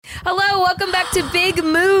Hello, welcome back to Big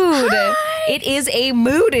Mood. It is a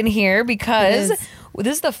mood in here because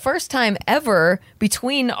this is the first time ever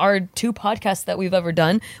between our two podcasts that we've ever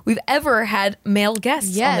done, we've ever had male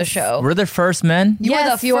guests on the show. We're the first men? You are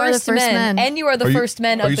the first men. And you are the first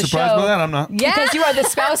men of the show. Are you surprised by that? I'm not. Yeah. Because you are the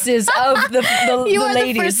spouses of the You are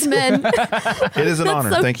ladies. the first men. It is an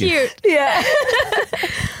honor. So Thank you. cute. Yeah.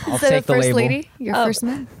 I'll Instead take of the first label. lady, you're first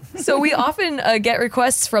man. So we often get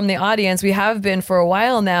requests from the audience. We have been for a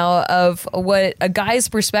while now of what a guy's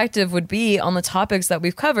perspective would be on the topics that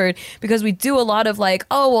we've covered, because we do a lot of like,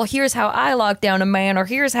 oh, well, here's how I locked down a man, or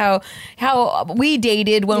here's how we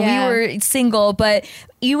dated when we were single. But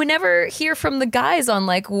you would never hear from the guys on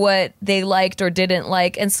like what they liked or didn't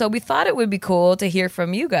like. And so we thought it would be cool to hear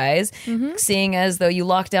from you guys, seeing as though you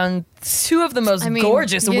locked down two of the most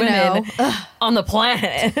gorgeous women on the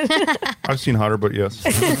planet. I've seen hotter, but yes.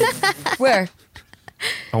 Where?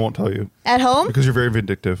 I won't tell you. At home? Because you're very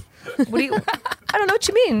vindictive. What do you? I don't know what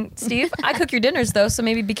you mean, Steve. I cook your dinners though, so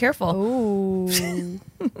maybe be careful. Ooh.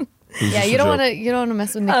 It was Yeah, just you a don't joke. want to. You don't want to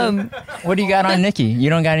mess with Nikki. What do you got on Nikki? You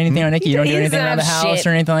don't got anything on Nikki? You don't do He anything doesn't around the have house shit.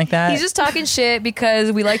 or anything like that? He's just talking shit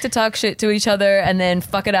because we like to talk shit to each other and then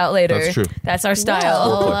fuck it out later. That's true. That's our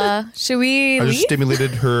style. Well, should we I just leave?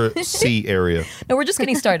 stimulated her C area. No, we're just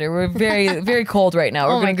getting started. We're very, very cold right now.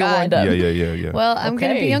 We're Oh my going to get God. warmed up. Yeah. Well, I'm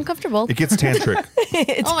going to be Okay. uncomfortable. It gets tantric.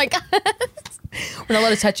 Oh my God. We're not allowed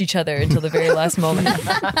to touch each other until the very last moment.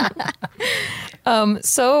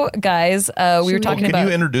 So, guys, we were talking Can about...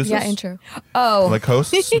 you introduce Yeah, us? intro. Oh, Like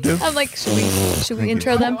hosts do? I'm like, should we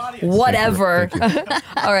intro them? whatever. Thank you.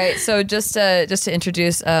 All right, so just to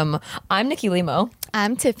introduce, I'm Nikki Limo.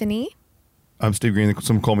 I'm Tiffany. I'm Steve Green.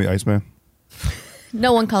 Some call me Iceman.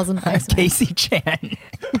 No one calls him Iceman. Casey Chan.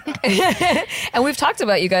 And we've talked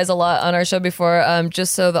about you guys a lot on our show before,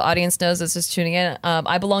 just so the audience knows that's just tuning in.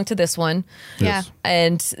 I belong to this one, Yeah.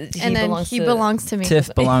 and And then he belongs to me.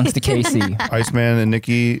 Tiff belongs to Casey. Iceman and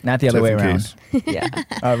Nikki. Not the other Tiff way and around. Case. Yeah.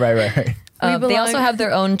 Oh, right. We They belong- also have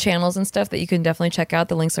their own channels and stuff that you can definitely check out.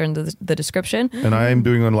 The links are in the description. And I am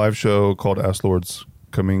doing a live show called Ask Lords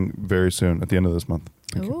coming very soon at the end of this month.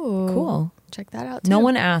 Thank you. Ooh. Cool. Check that out. No too.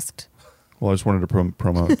 one asked. Well, I just wanted to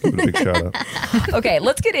promo, give it a big shout out. Okay,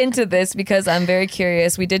 let's get into this because I'm very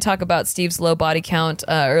curious. We did talk about Steve's low body count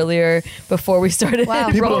earlier before we started. Wow.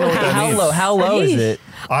 People don't know rolling. what that How means. low? How low is it?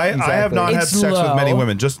 I have Exactly. not had It's sex with many low.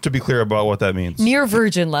 women, just to be clear about what that means. Near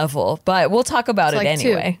virgin level, but we'll talk about It's it like two.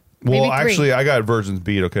 anyway. Well, maybe three. actually, I got virgins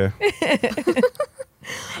beat, okay?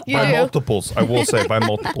 You By do. multiples, I will say, by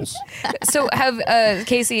multiples. So, have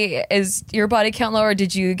Casey, is your body count low, or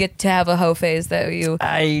did you get to have a hoe phase that you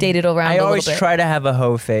dated around I a little always bit? try to have a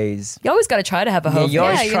hoe phase. You always got to try to have a hoe Yeah, phase. you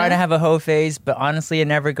always you try know? to have a hoe phase, but honestly, it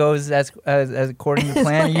never goes as according to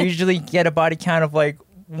plan. You usually get a body count of like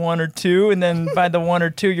 1 or 2, and then by the 1 or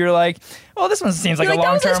 2, you're like, oh, this one seems like You're a like,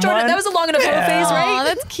 long term one. that was a long enough hoe phase, Aw, right?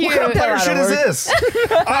 that's cute. What kind of player lot of shit is work. this?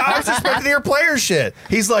 I was expecting to hear player shit.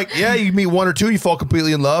 He's like, yeah, you meet 1 or 2, you fall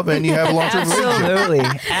completely in love, and you have a long-term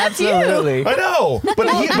relationship. Absolutely. I know, but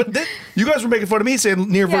you guys were making fun of me saying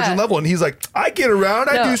near virgin level, and he's like, I get around,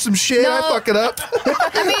 I No. do some shit, I No. fuck it up.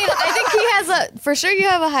 I mean, I think he has for sure you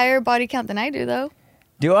have a higher body count than I do, though.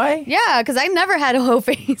 Do I? Yeah, because I never had a hoe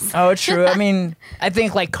face. Oh, true. I mean, I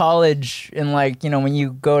think like college and like, when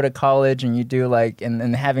you go to college and you do like,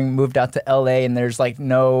 and having moved out to LA and there's like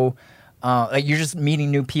no, like you're just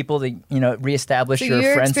meeting new people to, reestablish So your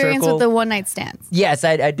your friend experience circle. with the one night stands. Yes,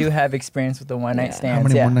 I do have experience with the one night stands. How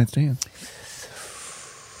many yeah. one-night stands?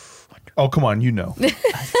 Oh, come on, you know.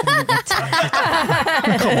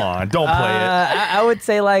 Come on, don't play it. I would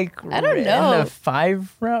say like I don't know. in the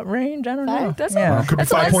 5 range. I don't know. That's yeah. Could be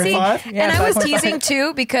That's what I'm seeing. 5.5. Yeah, And I was 5.5. teasing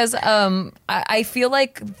too because I feel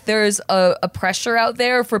like there's a pressure out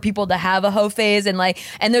there for people to have a hoe phase, and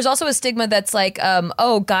there's also a stigma that's like,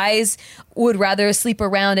 guys would rather sleep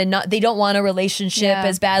around and they don't want a relationship Yeah.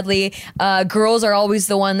 as badly. Girls are always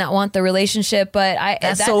the one that want the relationship, but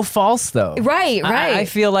That's so false, though. Right. I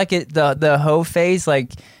feel like the hoe phase,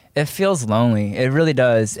 like it feels lonely. It really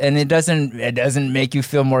does, and it doesn't make you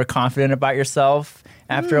feel more confident about yourself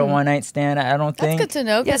after a one night stand. I don't That's think. good to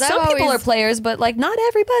know. Yeah, 'cause some I've people are always- players, but not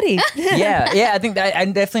everybody. yeah. I think I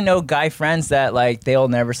definitely know guy friends that like they'll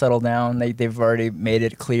never settle down. They've already made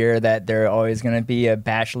it clear that they're always going to be a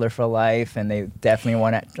bachelor for life, and they definitely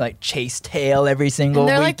want to like chase tail every single And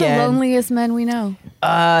they're like the weekend. loneliest men we know.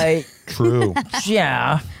 True.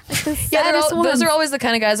 Yeah. The Yeah, saddest those ones. are always the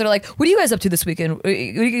kind of guys that are like, "What are you guys up to this weekend?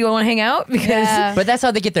 You want to hang out?" Because Yeah. But that's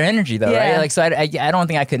how they get their energy, though, Yeah. right? Like, so I don't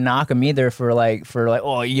think I could knock them either for like,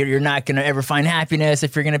 oh, you're not gonna ever find happiness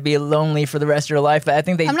if you're gonna be lonely for the rest of your life. But I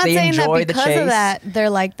think I'm not they saying enjoy that the because chase. of that they're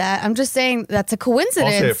like that. I'm just saying that's a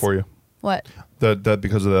coincidence. I'll say it for you. What? That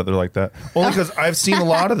because of that they're like that. Only because I've seen a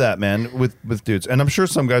lot of that, man, with dudes, and I'm sure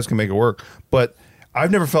some guys can make it work. But I've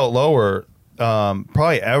never felt lower,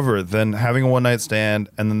 probably ever, than having a one night stand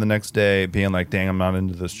and then the next day being like, "Dang, I'm not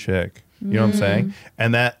into this chick." You know what I'm saying?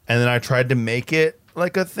 And then I tried to make it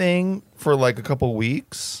like a thing for like a couple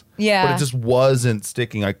weeks. Yeah. But it just wasn't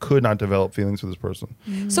sticking. I could not develop feelings for this person.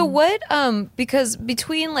 So what? Because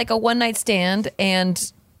between like a one night stand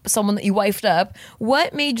and someone that you wifed up,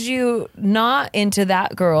 what made you not into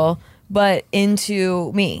that girl but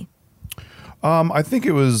into me? I think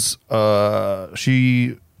it was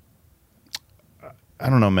she. I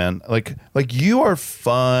don't know, man. Like you are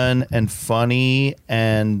fun and funny,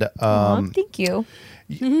 and Aw, thank you.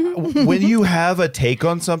 when you have a take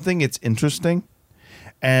on something, it's interesting.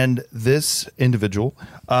 And this individual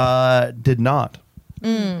did not. You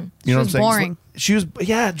know what I'm was saying? boring. She was,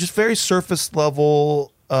 just very surface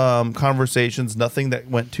level conversations. Nothing that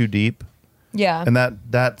went too deep, Yeah. and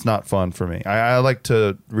that's not fun for me. I like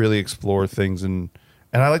to really explore things, and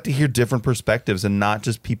I like to hear different perspectives and not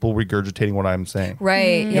just people regurgitating what I'm saying.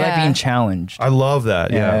 Right. You Yeah. like being challenged. I love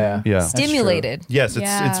that. Yeah. Yeah. Stimulated. Yes,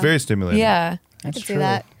 Yeah. it's very stimulating. Yeah. I could see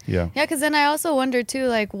that. Yeah. Yeah, because then I also wonder too,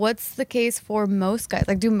 like, what's the case for most guys?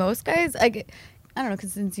 Like, do most guys, like, I don't know,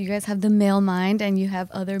 because since you guys have the male mind and you have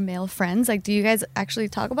other male friends, like, do you guys actually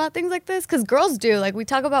talk about things like this? Because girls do. Like, we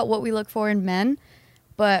talk about what we look for in men,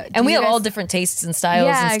 but And we you have all guys- different tastes and styles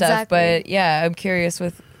Yeah, and stuff. exactly. But yeah, I'm curious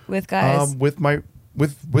with guys. With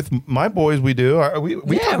my boys, we do.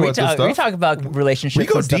 We talk about this stuff. We talk about relationships We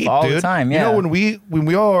go and stuff deep, all dude. the time. Yeah. You know, when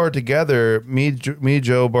we all are together, me,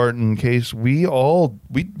 Joe, Barton, Case, we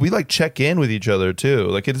like check in with each other too.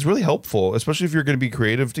 Like it's really helpful, especially if you're going to be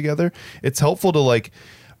creative together. It's helpful to like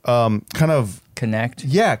kind of connect.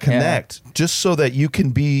 connect, just so that you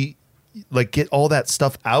can be like get all that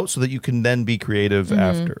stuff out so that you can then be creative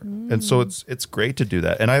after. And so it's great to do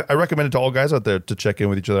that. And I recommend it to all guys out there to check in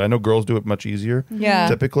with each other. I know girls do it much easier. Yeah.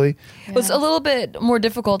 Typically. It's a little bit more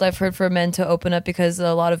difficult, I've heard, for men to open up because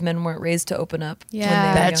a lot of men weren't raised to open up. when they Yeah.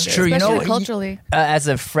 were That's younger. true. You Especially know, culturally. As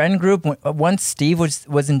a friend group, once Steve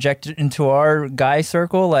was injected into our guy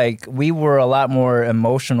circle, like we were a lot more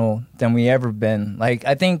emotional than we ever been. Like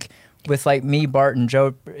I think with like me, Bart, and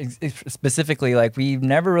Joe specifically, like we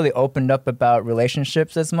never really opened up about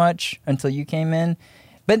relationships as much until you came in.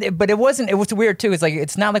 But it wasn't. It was weird too. It's like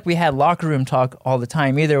it's not like we had locker room talk all the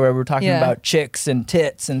time either, where we're talking Yeah. about chicks and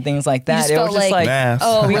tits and things like that. just It felt was just like, like Math.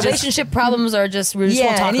 oh, We just- relationship problems are just we just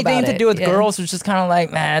won't yeah, talk anything about to it. do with Yeah. girls was just kind of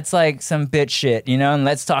like, man, it's like some bitch shit, you know. And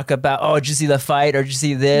let's talk about, oh, did you see the fight, or did you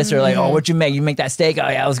see this, or like, oh, what'd you make? You make that steak? Oh,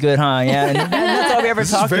 yeah, it was good, huh? Yeah, and that's all we ever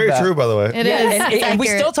This talked is very about. true, by the way. It Yeah, is. and, It's and we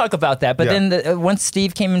accurate. still talk about that. But Yeah. then once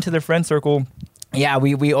Steve came into the friend circle, yeah,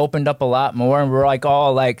 we opened up a lot more, and we're like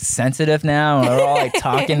all like sensitive now, and we're all like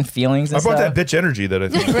talking feelings and I brought stuff. that bitch energy that I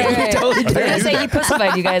think. Right. Totally I was gonna say he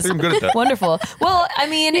pussified you guys. I'm good at that. Wonderful. Well, I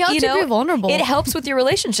mean, He helps you know, you be vulnerable. It helps with your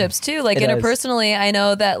relationships too. Like It does. interpersonally, I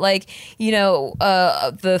know that like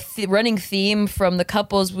the running theme from the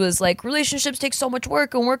couples was like relationships take so much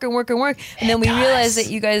work and work and work and work, and then we realized that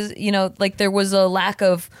you guys, like there was a lack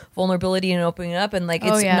of vulnerability and opening up, and like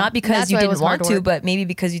Oh, it's yeah. not because That's you why it didn't was hard want to to, work. but maybe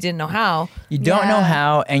because you didn't know how. You don't know Yeah.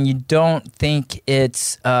 how, and you don't think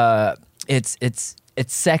it's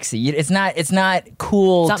sexy. It's not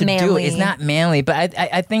cool It's not to do. manly. It's not manly. But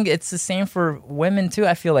I think it's the same for women too.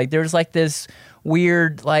 I feel like there's like this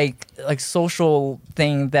weird like social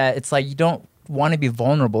thing that it's like you don't want to be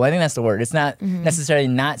vulnerable. I think that's the word. It's not necessarily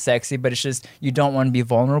not sexy, but it's just you don't want to be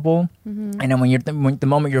vulnerable. And then when the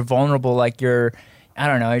moment you're vulnerable, like you're, I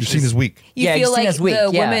don't know, it's You're seen just- as weak. You Yeah, feel you're seen like as weak,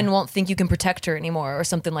 the yeah. woman won't think you can protect her anymore or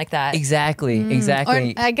something like that. Exactly.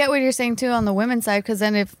 Or I get what you're saying too on the women's side, because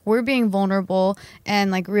then if we're being vulnerable and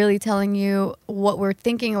like really telling you what we're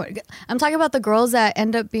thinking, I'm talking about the girls that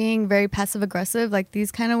end up being very passive aggressive, like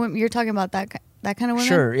these kind of women. You're talking about that kind of women,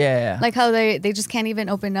 Sure. Yeah. like how they just can't even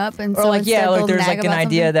open up, and Or so like, instead yeah, like they'll there's nag like an about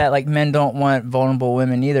idea something. that like men don't want vulnerable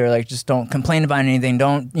women either. Like just don't complain about anything.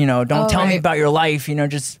 Don't Oh, tell me right. about your life.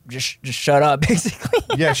 Just shut up, basically.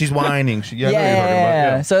 Yeah, she's whining. I know what you're talking about.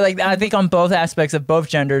 Yeah. So like I think on both aspects of both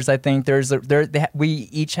genders, I think we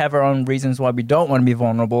each have our own reasons why we don't want to be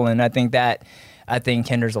vulnerable, and I think that I think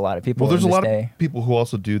hinders a lot of people. Well, there's a in this lot day. of people who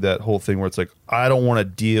also do that whole thing where it's like, I don't want to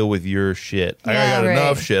deal with your shit. I Yeah, got right.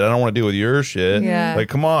 enough shit. I don't want to deal with your shit. Yeah. Like,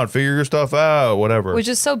 come on, figure your stuff out, whatever. Which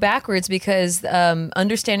is so backwards because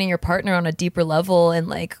understanding your partner on a deeper level and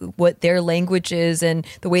like what their language is and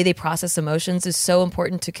the way they process emotions is so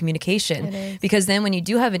important to communication. It is. Because then when you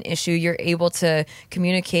do have an issue, you're able to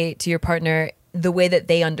communicate to your partner the way that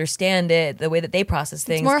they understand it, the way that they process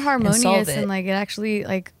things. It's more and solve harmonious it. and like it actually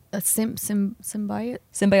like a symbiote.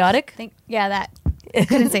 Symbiotic? Yeah, that.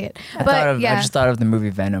 Couldn't say it, I but yeah. just thought of the movie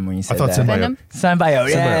Venom when you said thought that. Symbiote. Venom. Symbiote.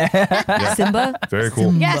 Yeah. Simba? Very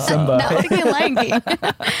cool. Yeah, Simba. not like in Lion King.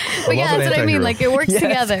 But yeah, an that's what I mean. antihero. Like it works Yes.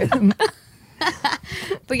 together.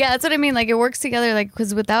 But yeah, that's what I mean. Like it works together. Like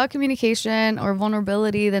because without communication or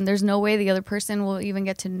vulnerability, then there's no way the other person will even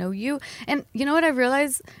get to know you. And you know what I've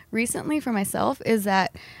realized recently for myself is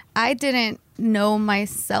that I didn't know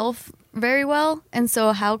myself very well, and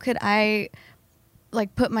so how could I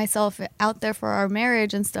like put myself out there for our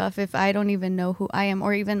marriage and stuff if I don't even know who I am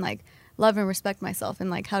or even like love and respect myself, and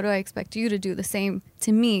like how do I expect you to do the same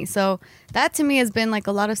to me? So that to me has been like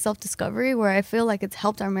a lot of self-discovery where I feel like it's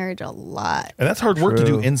helped our marriage a lot. And that's hard work to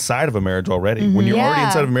do True. inside of a marriage already. When you're already Yeah.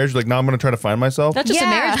 inside of a marriage, you're like, now I'm going to try to find myself. Not just a Yeah.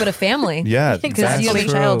 marriage, but a family. Yeah, Because that's you have a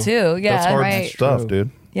true. child too. Yeah. That's hard right. stuff, True.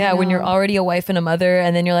 dude. Yeah, when No. you're already a wife and a mother,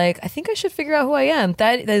 and then you're like, I think I should figure out who I am.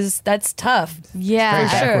 That's tough. Yeah,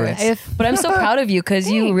 For sure. backwards. But I'm so proud of you because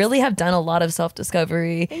you Thanks. really have done a lot of self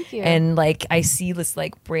discovery. Thank you. And like I see this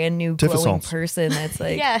like brand new glowing Tiffasons. person that's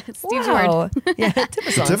like, Yeah, Steve's wow. Yeah,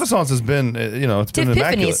 Tiffasons. Tiffasons has been, it's been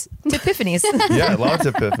immaculate. Tiffany's. Yeah, a lot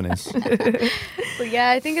of epiphanies. But yeah,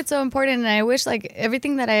 I think it's so important, and I wish like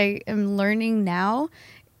everything that I am learning now,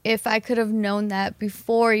 if I could have known that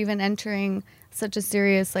before even entering such a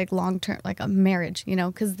serious like long term like a marriage, you know,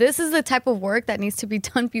 because this is the type of work that needs to be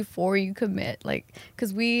done before you commit, like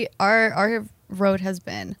because our road has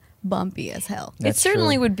been bumpy as hell. It That's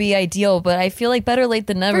certainly true. would be ideal, but I feel like better late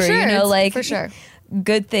than never. For sure, You know, it's- like for sure.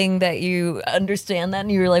 good thing that you understand that and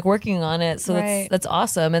you're like working on it. So Right. that's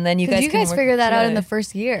awesome. And then you Because guys you can guys work figured that out in together. the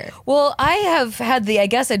first year. Well, I have had the, I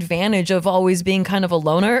guess, advantage of always being kind of a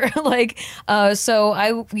loner. So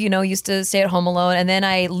I, used to stay at home alone, and then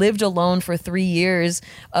I lived alone for 3 years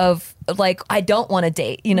of like, I don't want to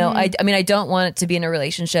date, I don't want to be in a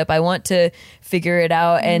relationship. I want to figure it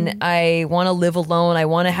out, and I want to live alone. I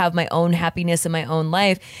want to have my own happiness in my own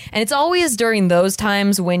life. And it's always during those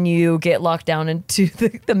times when you get locked down into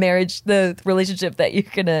the marriage, the relationship that you're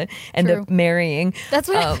going to end True. up marrying. That's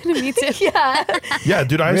what happened to me too. Yeah. Yeah,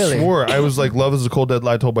 dude, I Really? swore. I was like, love is a cold dead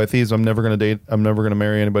lie told by thieves. I'm never going to date. I'm never going to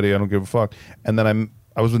marry anybody. I don't give a fuck. And then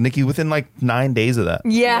I was with Nikki within like 9 days of that.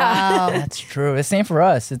 Yeah. Wow. That's true. The same for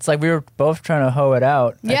us. It's like we were both trying to hoe it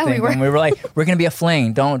out. I Yeah, we think, were. And we were like, we're gonna be a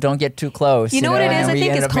fling. Don't get too close. You know what it is? And I we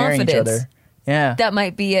think ended it's up marrying each confidence. other. Yeah. That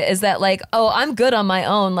might be it, is that like, oh, I'm good on my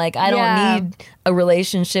own. Like, I Yeah. don't need a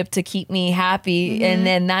relationship to keep me happy. And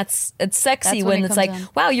then it's sexy That's when when it it's comes like, in.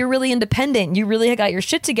 wow, you're really independent. You really got your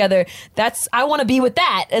shit together. I want to be with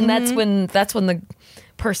that. And that's when the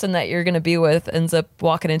person that you're going to be with ends up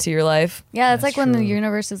walking into your life. Yeah, it's That's like when the true.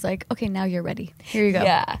 universe is like, okay, now you're ready. Here you go.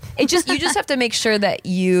 Yeah. You just have to make sure that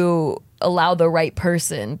you allow the right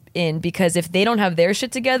person in, because if they don't have their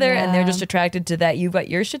shit together and they're Yeah. just attracted to that you've got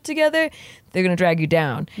your shit together, they're going to drag you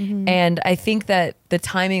down. And I think that the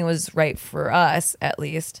timing was right for us, at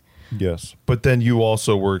least. Yes. But then you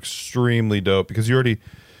also were extremely dope because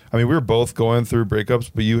we were both going through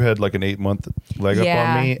breakups, but you had like an 8-month leg up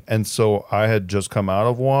Yeah. on me. And so I had just come out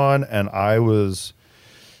of one, and I was,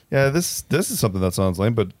 this is something that sounds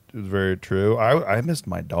lame, but it was very true. I missed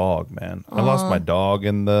my dog, man. I lost my dog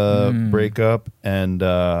in the breakup, and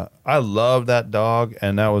I love that dog,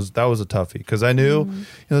 and that was a toughie because I knew,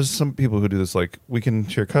 there's some people who do this, like we can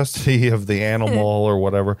share custody of the animal or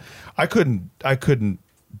whatever. I couldn't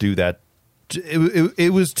do that.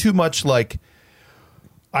 It was too much like,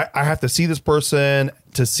 I have to see this person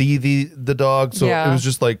to see the dog. So Yeah. it was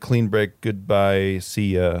just like clean break, goodbye,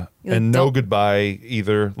 see ya. You're And like, no don't- goodbye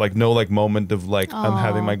either. Like no like moment of like I'm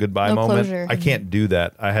having my goodbye no moment. closure. I can't do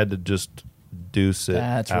that. I had to just deuce it.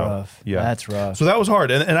 That's out. rough. Yeah. That's rough. So that was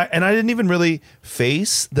hard. And I didn't even really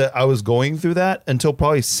face that I was going through that until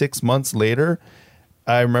probably 6 months later.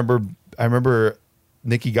 I remember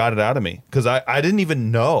Nikki got it out of me because I didn't even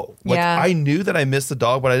know. Like Yeah. I knew that I missed the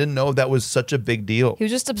dog, but I didn't know that was such a big deal. He was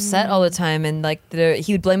just upset all the time, and like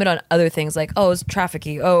he would blame it on other things, like, oh, it's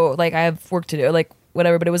trafficking. Oh, like I have work to do. Like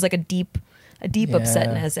whatever, but it was like a deep Yeah.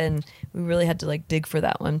 upsetness, and we really had to like dig for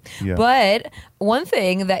that one. Yeah. But one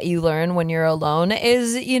thing that you learn when you're alone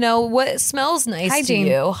is, what smells nice Hygiene.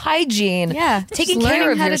 to you. Hygiene. Yeah, Taking just care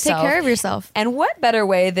learning of how yourself. to take care of yourself. And what better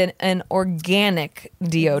way than an organic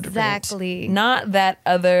deodorant? Exactly. Not that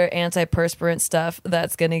other antiperspirant stuff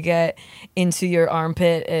that's going to get into your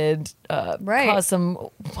armpit and Right. cause some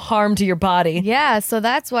harm to your body. Yeah, so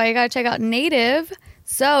that's why you gotta check out Native.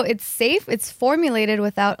 So it's safe, it's formulated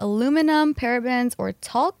without aluminum, parabens, or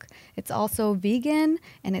talc. It's also vegan,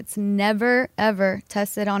 and it's never, ever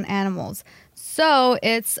tested on animals. So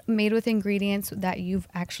it's made with ingredients that you've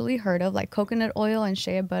actually heard of, like coconut oil and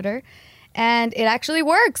shea butter. And it actually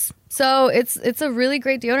works. So it's a really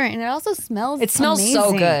great deodorant, and it also smells It smells so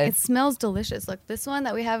amazing. good. It smells delicious. Look, this one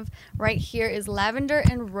that we have right here is lavender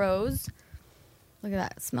and rose. Look at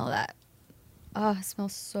that. Smell that. Oh, it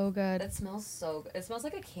smells so good. It smells so good. It smells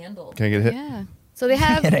like a candle. Can I get hit? Yeah. So they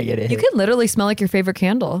have Can I get it? You could literally smell like your favorite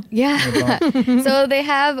candle. yeah. So they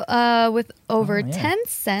have with over Oh, yeah.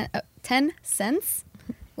 10 cents.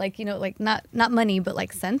 Like, like not money, but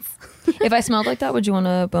like cents. If I smelled like that, would you want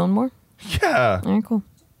to bone more? Yeah. All right, cool.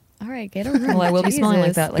 All right, get a room. Well, I will be smelling like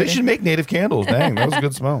Jesus. that They later. should make native candles. Dang, that was a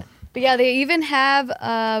good smell. But yeah, they even have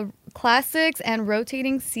classics and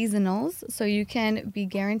rotating seasonals, so you can be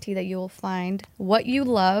guaranteed that you will find what you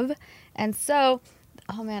love. And so,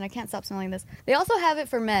 oh man, I can't stop smelling this. They also have it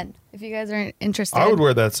for men, if you guys are interested. I would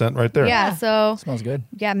wear that scent right there. Yeah, so Smells good.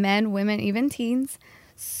 yeah, men, women, even teens.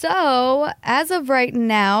 So, as of right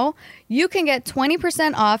now, you can get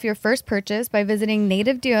 20% off your first purchase by visiting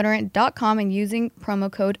nativedeodorant.com and using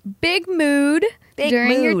promo code BIGMOOD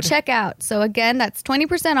during your Mood. checkout. So, again, that's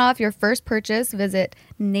 20% off your first purchase. Visit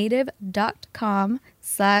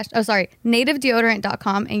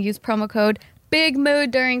nativedeodorant.com and use promo code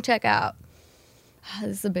BIGMOOD during checkout.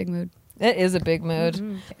 This is a big mood. It is a big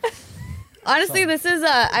mood. Honestly, this is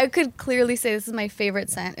I could clearly say this is my favorite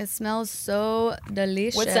scent. It smells so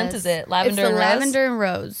delicious. What scent is it? It's Lavender the and rose? lavender and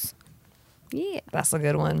rose. Yeah. That's a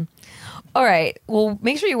good one. All right. Well,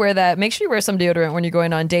 make sure you wear that. Make sure you wear some deodorant when you're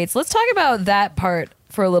going on dates. Let's talk about that part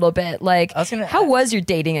for a little bit. Like, how was your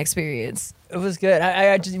dating experience? It was good.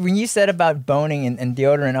 I just, when you said about boning and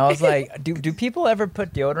deodorant, I was like, do people ever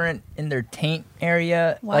put deodorant in their taint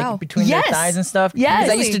area, Wow. like between Yes. their thighs and stuff? Yes. 'Cause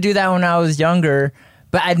I used to do that when I was younger,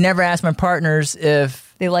 but I'd never asked my partners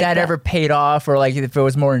if They liked that that. ever paid off or like if it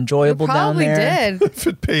was more enjoyable down Probably there. did. If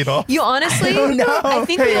it paid off. You honestly, I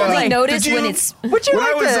think Hey, we only like, notice did when you- it's. Would you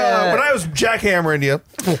when like I was jackhammering you,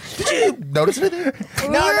 did you notice anything? We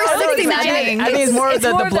were 69ing. I think it's more of It's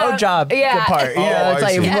the more of the- blowjob yeah. part. You Oh, know, it's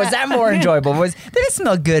I like, see. was that more enjoyable? Did it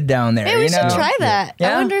smell good down there? Maybe we you know? should try that.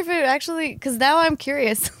 Yeah. I wonder if it actually, because now I'm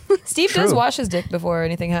curious. Steve does True. wash his dick before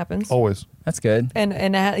anything happens. Always. That's good.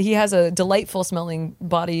 And he has a delightful smelling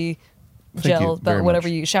body Thank gel, you very whatever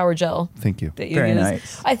much. you shower gel Thank you. that you Very use.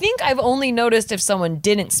 nice. I think I've only noticed if someone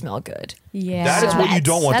didn't smell good. Yeah. That is what you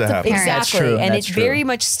don't want to That's happen. apparent. Exactly. true. And That's it true. very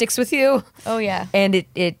much sticks with you Oh, yeah. and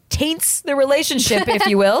it taints the relationship, if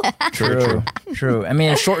you will. True. True. I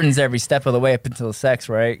mean, it shortens every step of the way up until sex,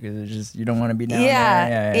 right? Because it's just you don't want to be down Yeah,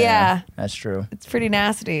 there. yeah. That's true. It's pretty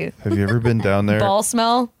nasty. Have you ever been down there? Ball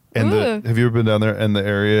smell. And Ooh. have you ever been down there and the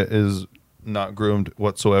area is not groomed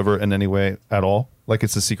whatsoever in any way at all? Like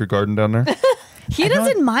it's a secret garden down there? He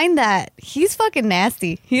doesn't mind that. He's fucking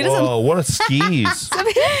nasty. He doesn't. Whoa, what a skis.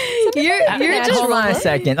 You're just Hold on a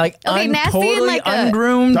second. Like, Okay, nasty and totally like a-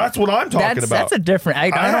 ungroomed. That's what I'm talking about. That's a different. I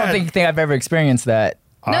don't had- think I've ever experienced that.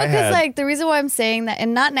 No, I because had- like the reason why I'm saying that,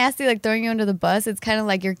 and not nasty like throwing you under the bus. It's kind of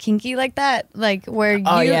like you're kinky like that, like where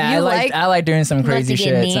Oh you yeah, you I like doing some crazy to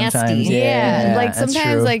get shit nasty. sometimes. yeah, like that's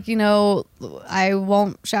sometimes true. like I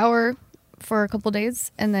won't shower for a couple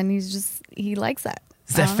days, and then he likes that.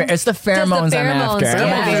 It's the pheromones I'm pheromones after. get I'm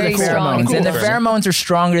after very the strong. pheromones, and the Cool. pheromones are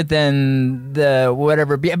stronger than the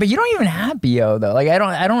whatever. But you don't even have BO though. Like I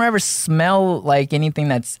don't ever smell like anything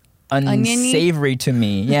that's Oniony? unsavory to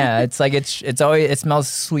me. Yeah, it's like it's always it smells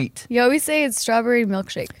sweet. You always say it's strawberry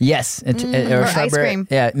milkshake. Yes, or Or ice strawberry. cream.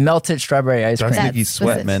 Yeah, melted strawberry ice That's cream. Nikki's sweat,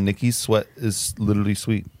 specific. man. Nikki's sweat is literally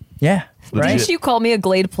sweet. Yeah, right. Didn't you call me a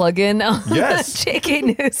Glade plug-in on Yes.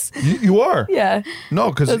 JK News? You are. Yeah.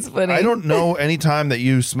 No, because That's funny. I don't know any time that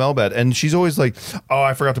you smell bad. And she's always like, oh,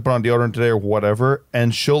 I forgot to put on deodorant today or whatever.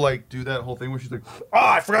 And she'll like do that whole thing where she's like, oh,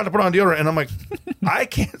 I forgot to put on deodorant. And I'm like, I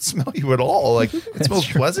can't smell you at all. Like, it smells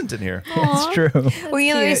pleasant in here. That's true. Well,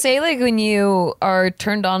 they cute. say like when you are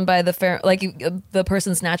turned on by the the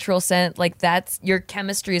person's natural scent, like that's your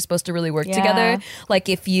chemistry is supposed to really work Yeah. together. Like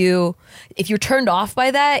if you're turned off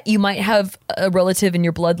by that, you might have a relative in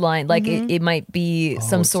your bloodline. Like it might be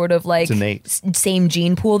some sort of like it's innate. same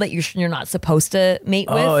gene pool that you're not supposed to mate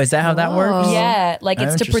with. Oh, is that how that works? Yeah, like Oh,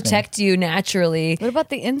 it's to interesting. protect you naturally. What about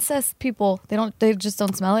the incest people? They just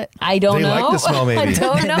don't smell it. I don't They know. like the smell, maybe. I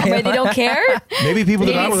don't know. Maybe they don't care. Maybe people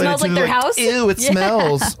that Maybe are it not related smells to like they're their house. Ew, it Yeah.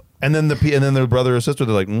 smells. And then their brother or sister,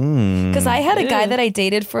 they're like, Because I had a guy that I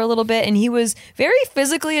dated for a little bit, and he was very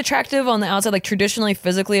physically attractive on the outside, like traditionally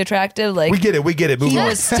physically attractive. Like we get it. Move he on.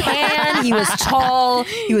 was tan, he was tall,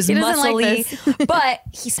 he was He doesn't like muscly, but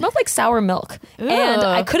he smelled like sour milk, and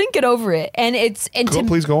I couldn't get over it. And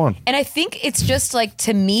Please go on. And I think it's just like,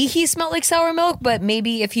 to me, he smelled like sour milk, but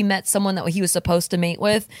maybe if he met someone that he was supposed to mate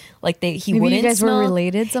with, like he Maybe wouldn't you guys smell. were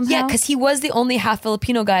related somehow. Yeah, because he was the only half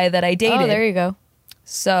Filipino guy that I dated. Oh, there you go.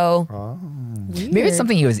 So Maybe it's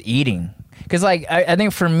something he was eating. Because like I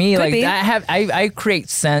think for me, Could like be. I create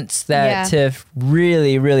scents that Yeah. Tiff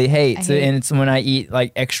really, really hates. I hate And it's when I eat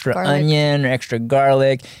like extra garlic. onion or extra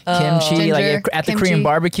garlic, kimchi, like Ginger, at the kimchi. Korean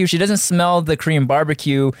barbecue. She doesn't smell the Korean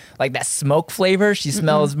barbecue like that smoke flavor. She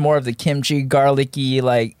smells more of the kimchi, garlicky,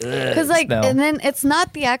 like Because like, smell. and then it's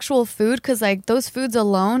not the actual food. Because like those foods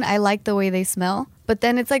alone, I like the way they smell. But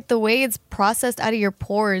then it's like the way it's processed out of your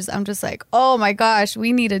pores. I'm just like, oh my gosh,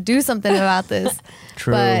 we need to do something about this.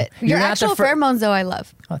 True. But You're your not the actual fir- pheromones, though, I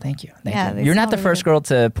love. Oh, thank you. Yeah, Thank they you. You're not smell the first really girl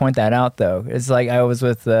to point that out, though. It's like I was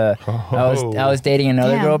with, I was dating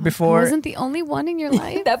another Damn, girl I before. wasn't the only one in your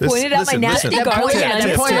life. that pointed out my nasty listen. garlic. Tip, and I tip,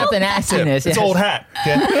 just pointed out the nastiness. It's yes. old hat.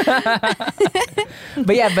 Okay?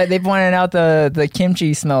 But yeah, but they pointed out the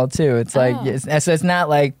kimchi smell too. It's like Oh. so it's not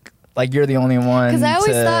like you're the only one. Because I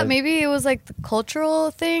always to- thought maybe it was like the cultural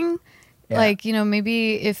thing. Yeah. Like, you know,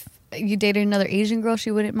 maybe if you dated another Asian girl, she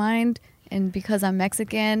wouldn't mind. And because I'm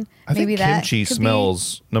Mexican, I maybe think that kimchi could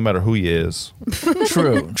smells no matter who he is.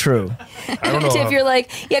 True. I don't know. If you're like,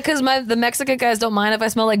 yeah, because the Mexican guys don't mind if I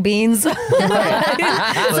smell like beans. be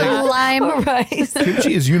some lime. Rice.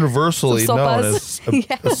 kimchi is universally Some known sopas.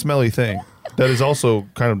 as a smelly thing that is also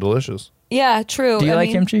kind of delicious. Yeah, true. Do you I like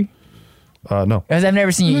mean, kimchi? No. Because I've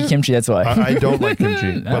never seen you eat kimchi. That's why. I don't like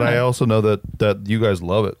kimchi, but I also know that you guys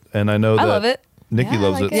love it, and I know that I love it. Nikki Yeah, I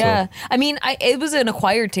loves like it. it. Yeah, So. I mean, it was an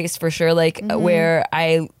acquired taste for sure. Like where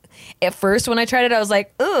at first when I tried it, I was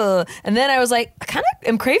like, ugh, and then I was like, I kind of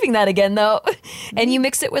am craving that again though. And you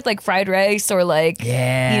mix it with like fried rice or like,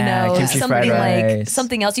 Yeah, you know, kimchi fried something like rice.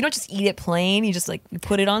 something else. You don't just eat it plain. You just like you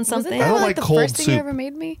put it on Wasn't something. that I don't like like the cold first thing soup. you ever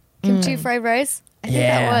made me? Kimchi fried rice? I think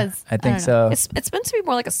that was. I think don't know. so. It's meant to be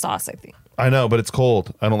more like a sauce, I think. I know, but it's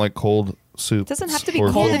cold. I don't like cold soup. It doesn't have to be or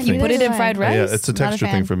cold cold if you things. put it in things. fried rice. Yeah, it's a Not a texture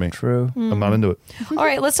fan. thing for me. True. I'm not into it. All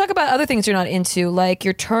right, let's talk about other things you're not into, like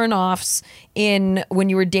your turn-offs in when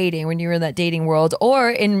you were dating, when you were in that dating world, or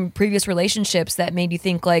in previous relationships that made you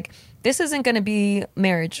think like this isn't going to be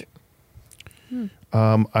marriage.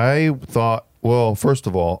 I thought, well, first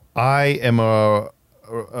of all, I am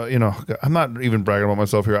you know, I'm not even bragging about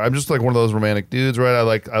myself here. I'm just like one of those romantic dudes, right? I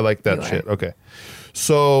like that You are. shit. Okay.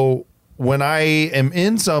 So when I am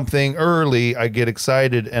in something early, I get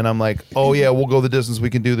excited and I'm like, oh yeah, we'll go the distance. We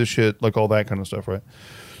can do this shit, like all that kind of stuff, right?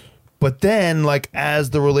 But then, like, as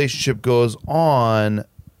the relationship goes on,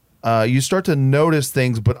 you start to notice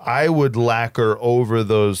things, but I would lacquer over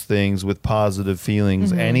those things with positive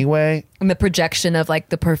feelings anyway. And the projection of like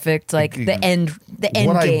the perfect, like the end What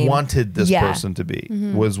game. I wanted this Yeah. person to be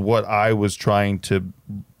was what I was trying to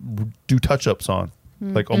do touch-ups on,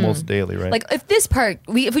 like almost daily, right? Like if this part,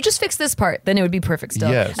 if we just fix this part, then it would be perfect still.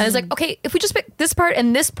 Yes. And it's like, okay, if we just fix this part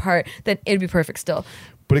and this part, then it'd be perfect still.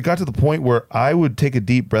 But it got to the point where I would take a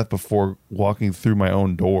deep breath before walking through my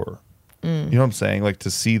own door. You know what I'm saying? Like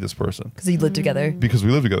to see this person Because you live together. because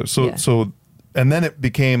we live together. So Yeah. and then it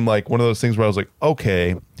became like one of those things where I was like,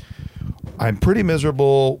 okay, I'm pretty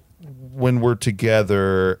miserable when we're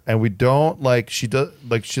together and we don't she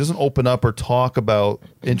doesn't open up or talk about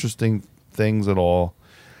interesting things at all.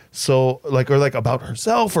 So or about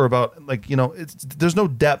herself or about there's no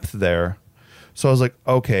depth there. So I was like,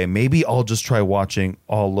 okay, maybe I'll just try watching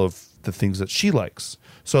all of the things that she likes.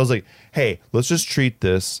 So I was like, hey, let's just treat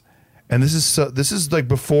this. And this is like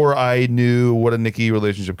before I knew what a Nikki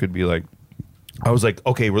relationship could be like. I was like,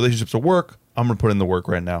 okay, relationships are work. I'm going to put in the work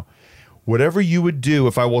right now. Whatever you would do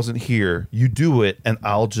if I wasn't here, you do it and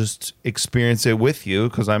I'll just experience it with you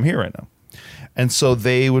because I'm here right now. And so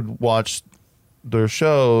they would watch their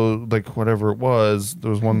show, like whatever it was. There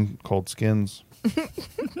was one called Skins.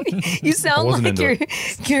 You sound wasn't like into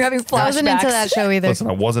you're having flashbacks. I wasn't into that show either. Listen,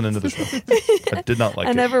 I wasn't into the show. I did not like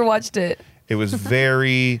I it. never watched it. It was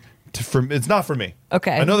very it's not for me.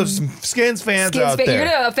 Okay. I know there's some Skins fans out there. You're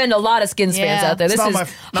gonna offend a lot of Skins fans out there. This It's is not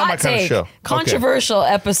my hot kind of take, show. Okay. controversial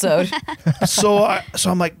episode. So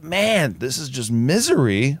I'm like, man, this is just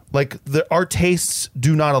misery. Like our tastes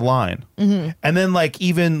do not align. Mm-hmm. And then like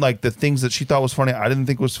even like the things that she thought was funny, I didn't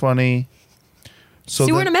think was funny. So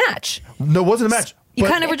you weren't a match. No, it wasn't a match. You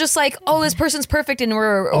But- kind of were just like, oh, this person's perfect, and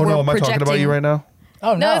we're Oh no, am I projecting. talking about you right now?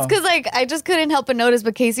 Oh No, no, it's because like I just couldn't help but notice.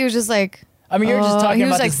 But Casey was just like, I mean, you're just talking he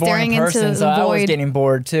was, about like, this boring staring into person, the so I was void. getting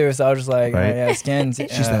bored too. So I was just like, Right. oh, yeah, Skins.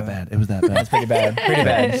 She's that bad. It was that bad. That's pretty bad. Pretty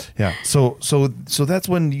bad. Yeah. So that's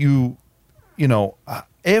when you know,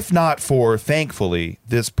 if not for thankfully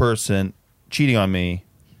this person cheating on me,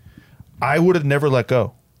 I would have never let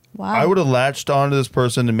go. wow. I would have latched onto this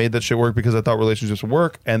person and made that shit work because I thought relationships would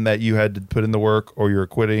work and that you had to put in the work or you're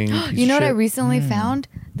quitting. You know what I recently found?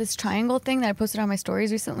 This triangle thing that I posted on my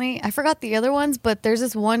stories recently. I forgot the other ones, but there's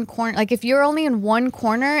this one corner. Like if you're only in one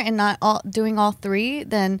corner and not doing all three,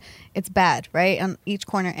 then it's bad, right? On each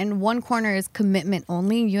corner. And one corner is commitment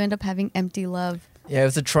only. You end up having empty love. Yeah, it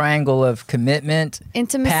was a triangle of commitment,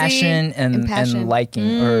 Intimacy, passion, and passion.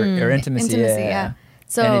 liking or intimacy. Intimacy, yeah. yeah.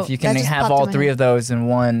 So and if you that can just have popped all in my three head. of those in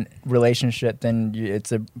one relationship, then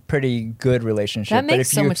it's a pretty good relationship. That But makes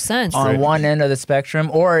if so you much sense. on Right. one end of the spectrum,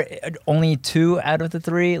 or only two out of the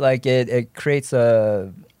three, like it creates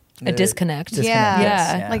a disconnect. Yeah.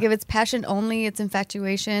 Yeah. Like if it's passion only, it's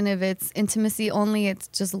infatuation. If it's intimacy only, it's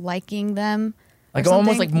just liking them. or like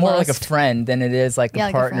almost something. like more like a Lust. friend than it is like Yeah, a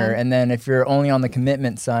like a partner. friend. And then if you're only on the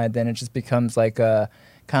commitment side, then it just becomes like a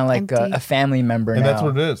kind of like Empty. a family member. And now. that's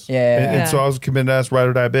what it is. Yeah. And so I was a committed ass ride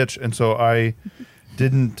or die bitch. And so I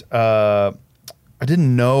didn't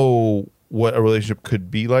know what a relationship could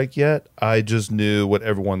be like yet. I just knew what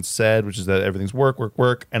everyone said, which is that everything's work, work,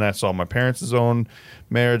 work. And I saw my parents' own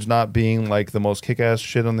marriage not being like the most kick-ass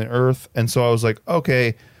shit on the earth. And so I was like,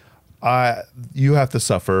 okay, you have to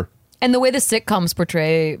suffer. And the way the sitcoms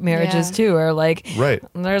portray marriages Yeah. too are like, Right.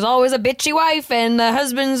 there's always a bitchy wife and the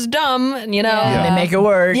husband's dumb, you know. Yeah. And they make it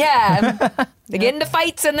work. Yeah. They get into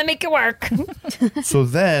fights and they make it work. So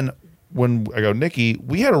then when I go, Nikki,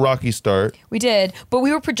 we had a rocky start. We did, but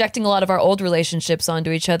we were projecting a lot of our old relationships onto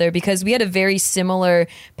each other because we had a very similar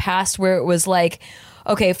past where it was like,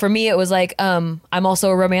 okay, for me it was like I'm also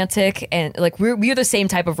a romantic, and like we're the same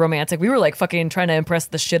type of romantic. We were like fucking trying to impress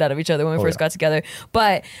the shit out of each other when we first got together.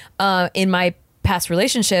 But in my past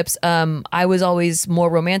relationships, I was always more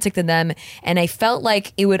romantic than them, and I felt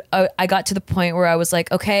like it would. I got to the point where I was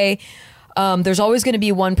like, okay. There's always going to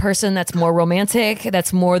be one person that's more romantic,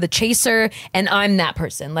 that's more the chaser, and I'm that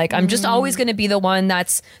person. Like, I'm just always going to be the one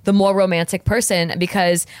that's the more romantic person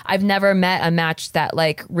because I've never met a match that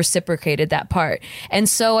like reciprocated that part. And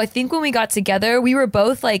so I think when we got together, we were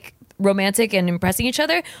both like romantic and impressing each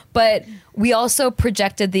other, but we also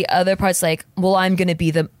projected the other parts like, well, I'm going to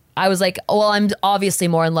be I was like, well, I'm obviously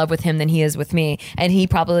more in love with him than he is with me, and he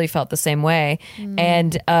probably felt the same way,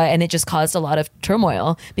 and it just caused a lot of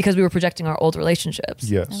turmoil because we were projecting our old relationships.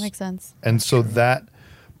 Yes. That makes sense. And so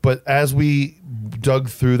but as we dug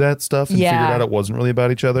through that stuff and Yeah. figured out it wasn't really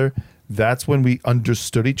about each other, that's when we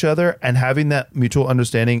understood each other, and having that mutual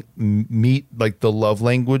understanding meet like the love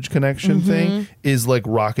language connection thing is like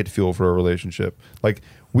rocket fuel for a relationship. Like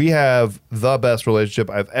we have the best relationship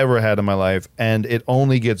I've ever had in my life, and it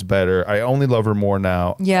only gets better. I only love her more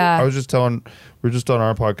now. Yeah. I was just we were just on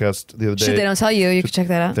our podcast the other day. Shit, they don't tell you. You can check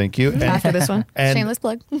that out. Thank you. And, After this one. and Shameless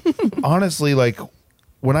plug. honestly, like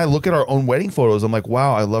when I look at our own wedding photos, I'm like,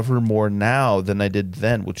 wow, I love her more now than I did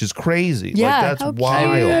then, which is crazy. Yeah. Like that's How cute.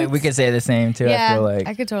 wild. We could say the same too. Yeah, I feel like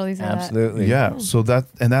I could totally say that. absolutely. Yeah. So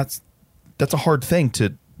that's a hard thing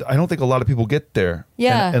to. I don't think a lot of people get there.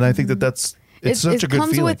 Yeah. And I think that's it's such a good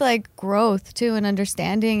comes feeling. with like growth too and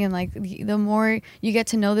understanding, and like the more you get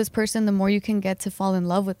to know this person, the more you can get to fall in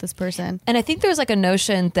love with this person. And I think there's like a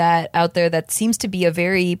notion that out there that seems to be a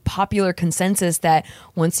very popular consensus that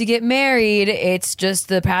once you get married, it's just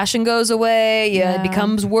the passion goes away. Yeah, Yeah. it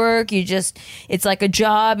becomes work. It's like a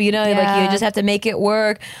job, you know, like Yeah. you just have to make it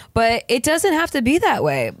work. But it doesn't have to be that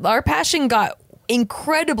way. Our passion got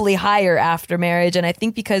incredibly higher after marriage, and I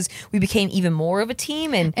think because we became even more of a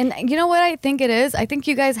team. And you know what I think it is? I think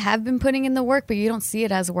you guys have been putting in the work, but you don't see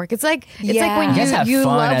it as work. It's like Yeah. when You guys have you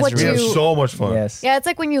fun love as what we have you so much fun. Yes. Yeah, it's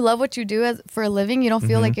like when you love what you do for a living, you don't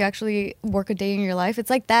feel like you actually work a day in your life. It's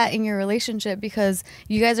like that in your relationship because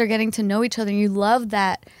you guys are getting to know each other and you love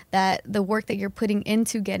that the work that you're putting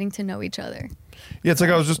into getting to know each other. Yeah, it's like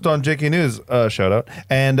I was just on JK News, shout out,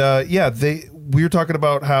 and we were talking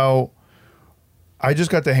about how I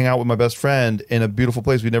just got to hang out with my best friend in a beautiful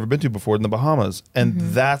place we'd never been to before in the Bahamas, and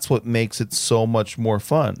that's what makes it so much more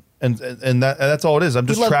fun. And that's all it is. I'm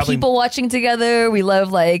just we love traveling. people watching together. We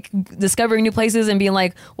love like discovering new places and being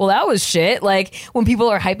like, well, that was shit. Like when people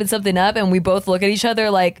are hyping something up and we both look at each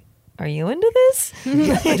other like, are you into this?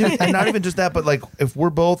 Dude, and not even just that, but like if we're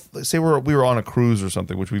both, say we were on a cruise or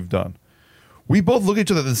something, which we've done. We both look at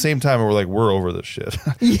each other at the same time and we're like, we're over this shit.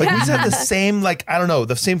 Like we just have the same, like, I don't know,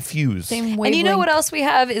 the same fuse. Same And you know wavelength. what else we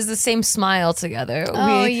have is the same smile together.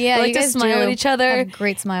 Oh, we yeah, like you to guys smile do at each other. have a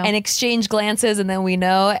great smile. And exchange glances, and then we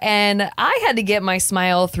know. And I had to get my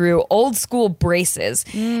smile through old school braces.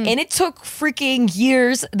 And it took freaking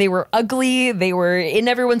years. They were ugly. They were in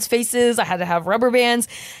everyone's faces. I had to have rubber bands.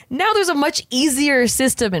 Now there's a much easier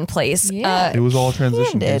system in place. Yeah. It was all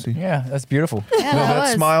transition, Handed. Casey. Yeah, that's beautiful. Yeah, No, that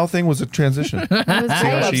was. smile thing was a transition. It was how I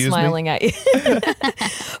great. love she used me? smiling at you.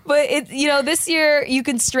 But this year you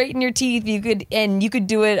can straighten your teeth. You could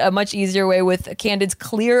do it a much easier way with Candid's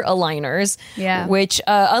clear aligners. Yeah. Which,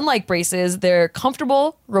 unlike braces, they're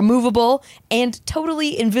comfortable, removable, and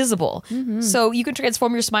totally invisible. So you can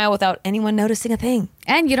transform your smile without anyone noticing a thing.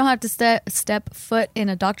 And you don't have to step foot in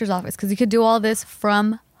a doctor's office because you could do all this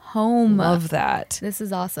from home. Love that, This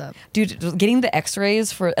is awesome. dude. Getting the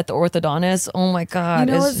X-rays at the orthodontist. Oh my god! You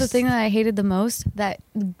know it's what's the just- thing that I hated the most? That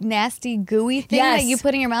nasty gooey thing Yes. that you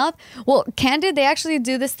put in your mouth. Well, Candid, they actually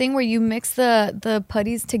do this thing where you mix the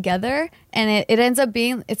putties together and it ends up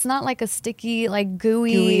being, it's not like a sticky, like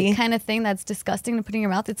gooey kind of thing that's disgusting to put in your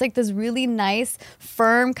mouth. It's like this really nice,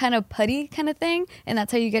 firm kind of putty kind of thing. And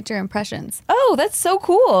that's how you get your impressions. Oh, that's so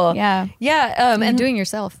cool. Yeah. Yeah. And And doing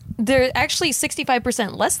yourself. they're actually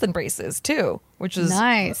 65% less than braces too, which is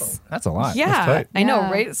Nice. That's a lot. yeah, tight. I know,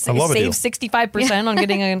 Yeah. right? I love a deal. Save 65% on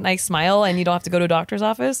getting a nice smile, and you don't have to go to a doctor's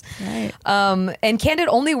office. Right. And Candid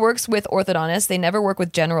only works with orthodontists. They never work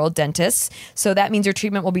with general dentists. So that means your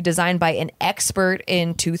treatment will be designed by an expert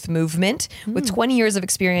in tooth movement with 20 years of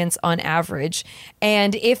experience on average.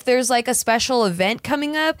 And if there's like a special event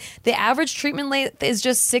coming up, the average treatment length is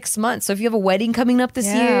just 6 months. So if you have a wedding coming up this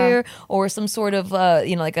Yeah. year, or some sort of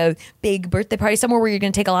like a big birthday party somewhere where you're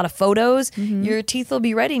going to take a lot of photos, your teeth will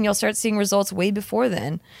be ready and you'll start seeing results way before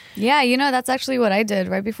then. Yeah, that's actually what I did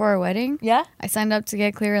right before our wedding. Yeah? I signed up to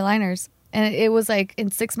get clear aligners. And it was like in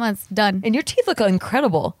 6 months, done. And your teeth look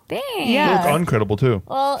incredible. Dang. Yeah. They look uncredible too.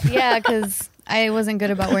 Well, yeah, because I wasn't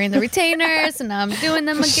good about wearing the retainers, and now I'm doing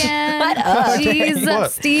them again. Shut up. Jeez,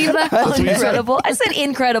 What? Steve. That's what you said. Incredible. I said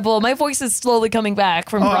incredible. My voice is slowly coming back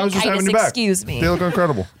from Oh, I was just having bronchitis. you back. Excuse me. They look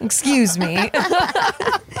incredible. Excuse me.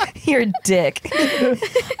 You're a dick.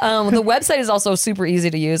 The website is also super easy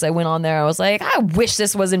to use. I went on there. I was like, I wish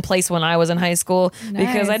this was in place when I was in high school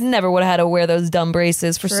because I Nice. never would have had to wear those dumb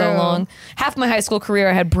braces for so True. long. Half my high school career,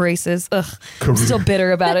 I had braces. Ugh. I'm still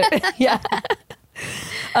bitter about it. Yeah.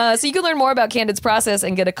 So you can learn more about Candid's process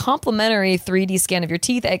and get a complimentary 3D scan of your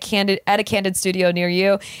teeth at a Candid studio near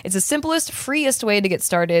you. It's the simplest, freest way to get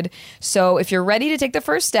started. So if you're ready to take the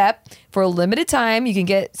first step, for a limited time, you can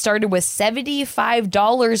get started with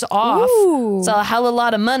 $75 off. Ooh. It's a hell of a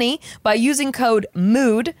lot of money by using code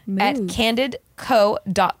MOOD at Mood.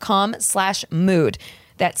 candidco.com/mood.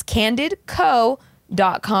 That's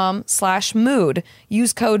candidco.com/mood.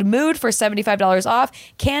 Use code MOOD for $75 off.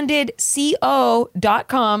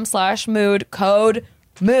 candidco.com/mood. Code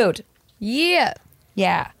MOOD. Yeah.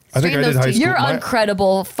 Yeah. I think I Strain did those high teeth. school. You're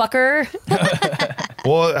uncredible, fucker.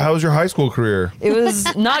 Well, how was your high school career? It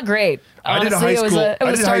was not great. I did a Honestly, high school. It I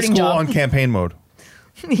was did a high starting school job. on campaign mode.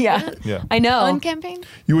 Yeah. Yeah. I know. On campaign?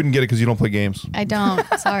 You wouldn't get it because you don't play games. I don't.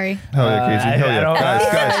 Sorry. Hell yeah, Casey. I- Hell I yeah, don't- guys,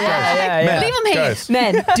 guys, yeah, guys, yeah. Leave 'em hanging. guys,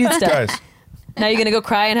 Men, dude stuff. guys. Now you're going to go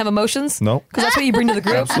cry and have emotions? Nope. Because that's what you bring to the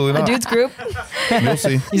group. Absolutely The not. dudes group. You'll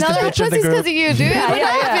see. He's No, the that bitch of the pussy's because group. of you, dude. What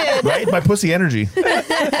happened? Right? My pussy energy.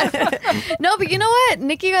 No, but you know what?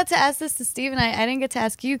 Nikki got to ask this to Steve, and I didn't get to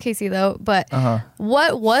ask you, Casey, though. But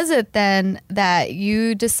what was it then that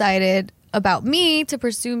you decided about me to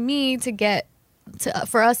pursue me to get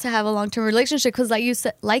for us to have a long-term relationship? Because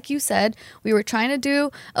like you said, we were trying to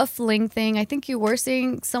do a fling thing. I think you were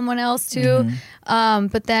seeing someone else too.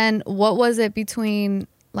 But then what was it between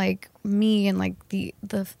like me and like the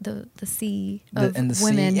sea of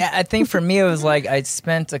women? Yeah, I think for me it was like I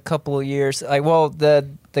spent a couple of years like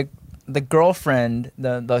the girlfriend,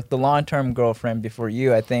 the long-term girlfriend before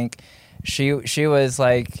you, I think she was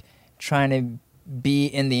like trying to be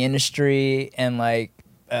in the industry and like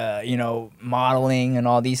modeling and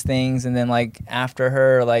all these things, and then like after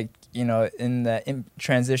her, like in the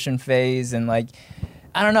transition phase, and like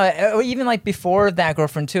I don't know. Even like before that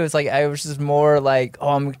girlfriend too, it's like I was just more like, oh,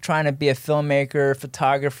 I'm trying to be a filmmaker,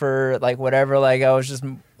 photographer, like whatever. Like I was just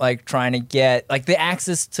like trying to get like the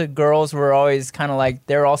access to girls were always kind of like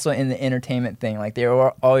they're also in the entertainment thing. Like they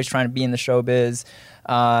were always trying to be in the showbiz,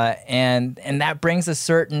 and that brings a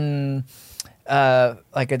certain.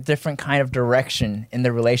 Like a different kind of direction in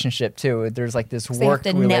the relationship too. There's like this work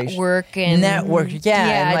the network and yeah,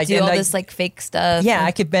 and like do and all like, this like fake stuff. yeah,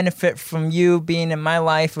 I could benefit from you being in my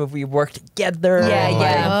life if we work together. Yeah, like-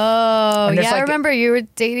 yeah. Oh, And there's, yeah. I like, remember you were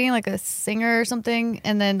dating like a singer or something,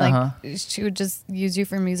 and then like she would just use you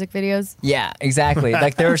for music videos. Yeah, exactly.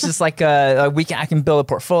 Like there was just like I can build a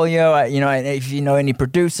portfolio. You know, and if you know any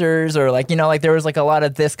producers or like like there was like a lot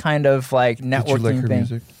of this kind of like Did you networking like her thing.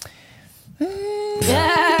 music?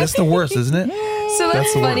 That's the worst, isn't it? So that's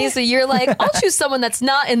That's the funny. worst. So you're like, I'll choose someone that's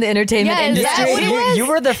not in the entertainment Yeah, is that industry. what it was? You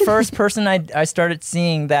were the first person I started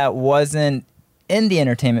seeing that wasn't in the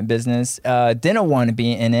entertainment business, didn't want to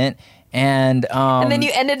be in it. And then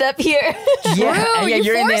you ended up here. yeah, True, yeah, you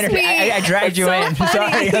you're in the forced me. I dragged you in.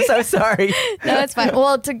 Sorry, I'm so sorry. No, it's fine.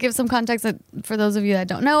 Well, to give some context for those of you that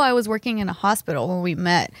don't know, I was working in a hospital when we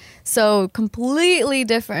met. So completely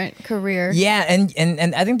different career. Yeah,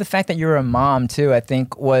 and I think the fact that you're a mom too, I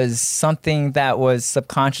think was something that was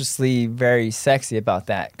subconsciously very sexy about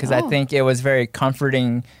that because I Oh. think it was very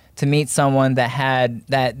comforting to meet someone that had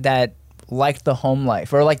that liked the home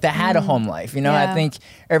life or like that had a home life. You know, I Yeah. think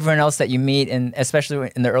everyone else that you meet, and especially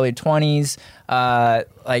in the early 20s,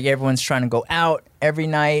 like everyone's trying to go out every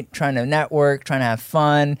night, trying to network, trying to have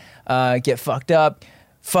fun, get fucked up,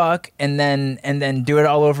 fuck, and then do it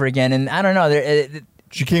all over again. And I don't know,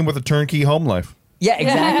 She came with a turnkey home life. yeah,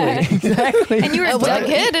 exactly, exactly. And you were With a dou-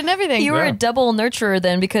 kid and everything. You were a Yeah. double nurturer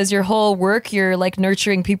then because your whole work, you're like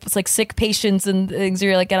nurturing people. It's like sick patients and things.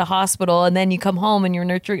 You're like at a hospital and then you come home and you're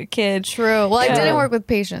nurturing a kid. True. Well, I Yeah. didn't work with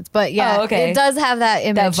patients, but yeah, Oh, okay. it does have that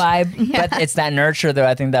image. That vibe. But it's that nurture though.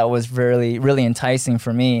 I think that was really, really enticing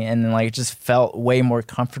for me, and like it just felt way more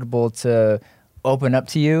comfortable to open up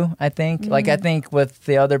to you. I think, like I think with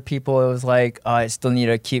the other people, it was like, oh, I still need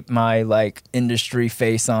to keep my like industry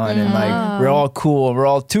face on, and like we're all cool. We're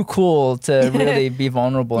all too cool to really be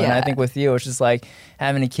vulnerable. And I Yeah. think with you, it's just like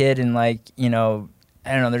having a kid, and like I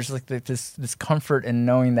don't know. There's like this comfort in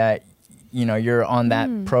knowing that you're on that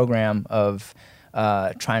program of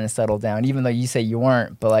trying to settle down, even though you say you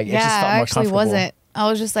weren't, but like it just Yeah, felt I more actually comfortable. wasn't. I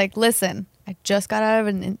was just like, listen, I just got out of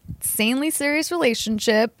an insanely serious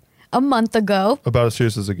relationship a month ago. About as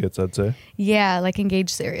serious as it gets, I'd say. Yeah, like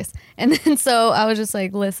engaged serious. And then so I was just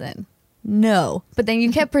like, listen, no. But then you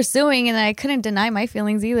kept pursuing and I couldn't deny my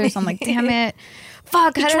feelings either. So I'm like, damn it.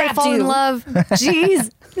 Fuck, how did I trapped fall you. in love?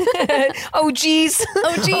 Jeez. Oh geez.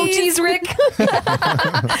 Oh geez, Rick.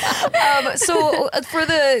 So for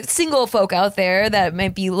the single folk out there that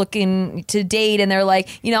might be looking to date and they're like,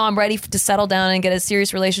 I'm ready to settle down and get a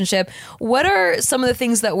serious relationship. What are some of the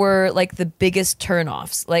things that were like the biggest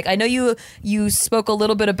turnoffs? Like I know you spoke a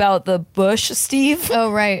little bit about the bush, Steve,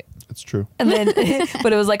 Oh, right. It's true. and then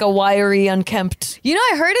but it was like a wiry, unkempt. You know,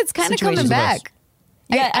 I heard it's kind of coming Situation's a mess. back.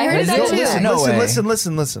 Yeah, I heard Is that it? too. Listen, No way. listen.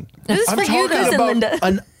 This is I'm for you, talking though. about Linda.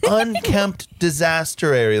 an unkempt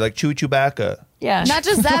disaster area like Chewbacca. Yeah. Not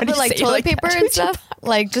just that, Why do but you like say it toilet like that? paper and stuff.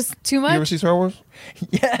 Like just too You ever much. see Star Wars?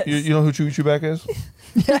 Yes. You know who Chewbacca is?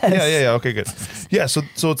 Yes. Yeah. Okay, good. Yeah, so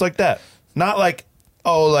it's like that. Not like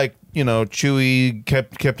Chewie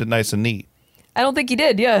kept it nice and neat. I don't think he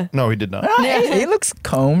did. Yeah. No, he did not. He looks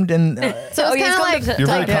combed and So Oh, it's he's kind of going like to- You're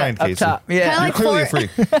very Like, kind, up Casey. top. Yeah. Kinda You're like clearly a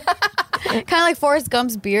for- freak. kind of like Forrest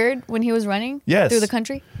Gump's beard when he was running Yes. through the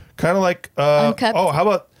country. Kind of like Unkept. how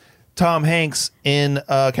about Tom Hanks in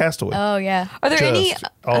Castaway? Oh yeah. Are there any Just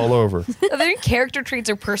all over. Are there any character traits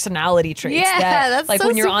or personality traits? Yeah, that, that's like so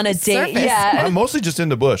when you're on a surface. date. Yeah, I'm mostly just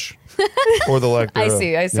into Bush or the lack I thereof.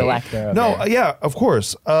 see. I see. The lack thereof. No, yeah, of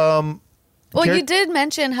course. Well, Char- you did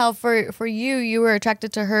mention how for you were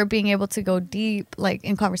attracted to her being able to go deep, like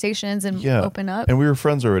in conversations and Yeah, open up. and we were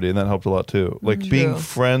friends already, and that helped a lot too. Like being True.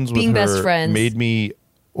 friends with Being her best friends. made me.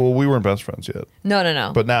 Well, we weren't best friends yet, No.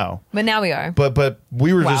 but now. But now we are. But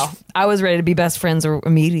we were Wow. just. I was ready to be best friends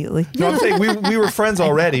immediately. No, I'm saying we were friends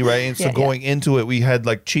already, right? And so Yeah, going into it, we had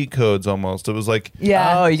like cheat codes almost. It was like,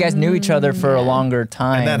 Yeah. Oh, you guys knew each other for a longer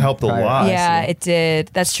time. And that helped a prior. lot. Yeah, it did.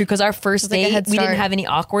 That's true. Because our first It's like a date, head we didn't start. have any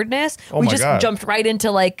awkwardness. Oh we my just God. jumped right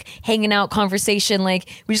into like hanging out, conversation. Like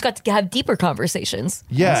we just got to have deeper conversations.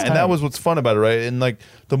 yeah, That's and that tight. was what's fun about it, right? And like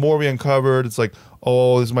the more we uncovered, it's like,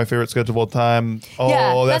 oh, this is my favorite sketch of all time. Oh,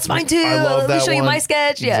 Yeah, that's mine too. I love Let me that show you one. my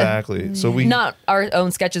sketch. Yeah. Exactly. So we Not our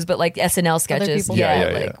own sketches, but like SNL sketches. people's. Yeah,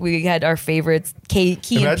 yeah, like yeah. we had our favorites. Key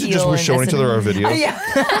and imagine Peele just we're and showing each other our SNL. videos. Yeah,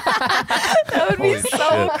 that would be Holy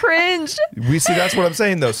so shit. cringe. We see that's what I'm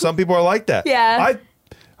saying though. Some people are like that. Yeah.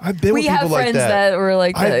 I've been We with people have like friends that. that were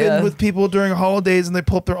like I've that, been yeah. with people during holidays and they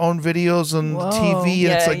pull up their own videos on Whoa. TV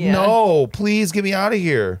and it's Yeah, like, yeah. no, please get me out of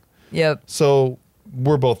here. Yep. So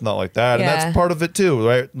we're both not like that, and Yeah. that's part of it too,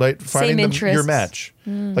 right? Like finding your interests. match.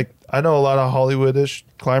 Like I know a lot of Hollywoodish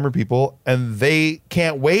climber people, and they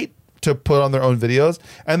can't wait to put on their own videos,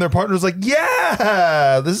 and their partner's like,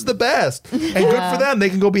 "Yeah, this is the best," and good for them. They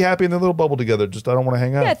can go be happy in their little bubble together. Just I don't want to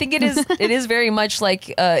hang out. Yeah, I think it is. It is very much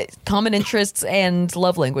like common interests and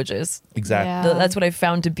love languages. exactly. Yeah. That's what I've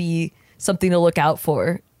found to be something to look out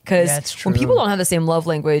for. Because Yeah, it's when true. people don't have the same love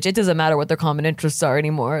language, it doesn't matter what their common interests are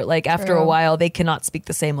anymore. Like after a True. while, they cannot speak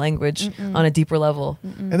the same language on a deeper level.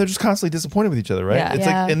 And they're just constantly disappointed with each other, right? Yeah. It's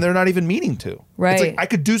Yeah. like, and they're not even meaning to. Right. It's like I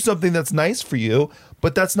could do something that's nice for you,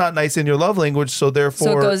 but that's not nice in your love language. So therefore,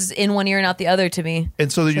 So it goes in one ear and out the other to me.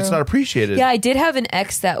 and so that it's not appreciated. Yeah, I did have an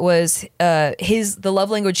ex that was the love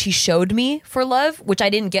language he showed me for love, which I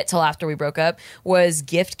didn't get till after we broke up, was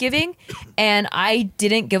gift giving, and I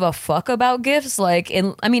didn't give a fuck about gifts. Like,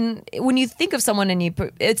 I mean, when you think of someone and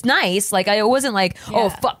it's nice. Like, I wasn't like, oh Yeah.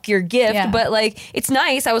 fuck your gift, Yeah. but like it's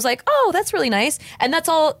nice. I was like, oh, that's really nice, and that's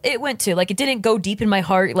all it went to. Like, it didn't go deep in my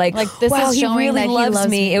heart. Like this wow, is he showing really that he loves loves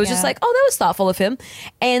me. me. It was just Yeah. like, oh, that was thoughtful of him.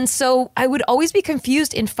 And so I would always be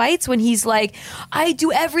confused in fights when he's like, I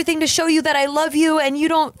do everything to show you that I love you and you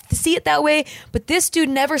don't see it that way. But this dude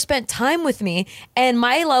never spent time with me, and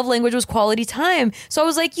my love language was quality time. So I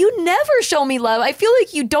was like, you never show me love. I feel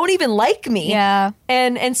like you don't even like me. Yeah.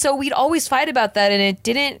 And so we'd always fight about that, and it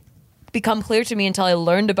didn't become clear to me until I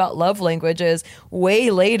learned about love languages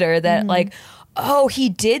way later that like, oh, he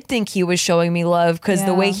did think he was showing me love because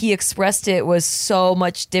the way Yeah. he expressed it was so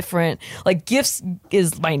much different. Like, gifts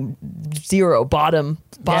is my bottom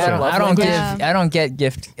Yeah, love I don't language. give. I don't get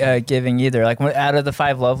gift giving either. Like out of the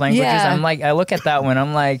 5 love languages, Yeah. I'm like, I look at that one.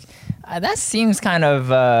 I'm like, that seems kind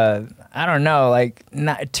of. I don't know, like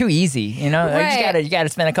not too easy. You know, like, Right. you gotta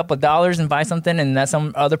spend a couple of dollars and buy something, and that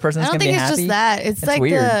some other person's I don't gonna think be it's happy. just that. It's That's like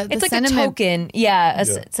weird. the It's like sentiment. a token,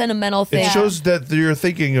 sentimental thing. It shows that you're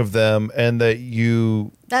thinking of them and that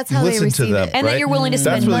you That's how they listen to receive them, it. And that right? you're willing to That's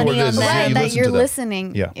spend really money what it on is. that. Right, You that listen you're to them.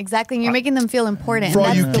 listening. Yeah. Exactly. And you're making them feel important. For all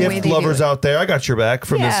That's you the way gift they do lovers it. out there, I got your back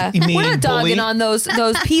from Yeah, this mean we're not bully. dogging on those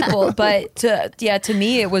people, but to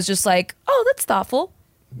me it was just like, oh, that's thoughtful.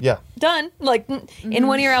 Yeah. Done. Like in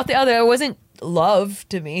one ear out the other. It wasn't love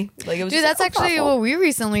to me. Like, it was Dude, just, that's oh, actually thoughtful. what we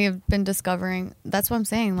recently have been discovering. That's what I'm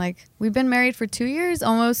saying. Like, we've been married for 2 years,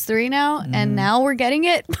 almost 3 now, and now we're getting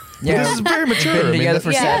it. Yeah, This is very mature. Been I mean, together that-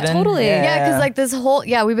 for Yeah, 7. totally. Yeah, because like this whole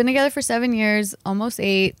we've been together for 7 years, almost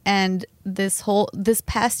 8, and this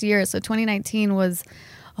past year, so 2019 was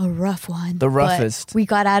a rough one. The but roughest. we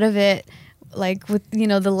got out of it, like with the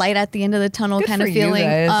light at the end of the tunnel Good kind of for you feeling.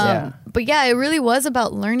 guys. Yeah. But yeah, it really was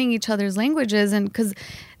about learning each other's languages, and because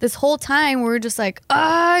this whole time we were just like,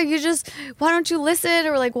 why don't you listen,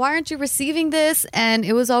 or like, why aren't you receiving this? And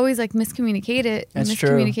it was always like That's true.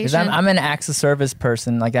 miscommunication. Because I'm an acts of service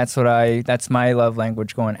person. Like that's my love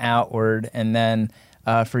language, going outward. And then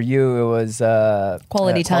for you, it was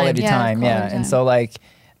Quality time. Quality Yeah, time, quality yeah. time. And so like.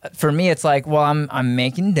 For me, it's like, well, I'm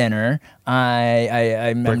making dinner.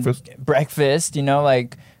 I'm breakfast.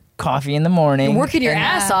 Like coffee in the morning. You're working your And-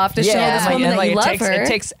 ass off to show this like- woman and, that like, you it love takes, her. It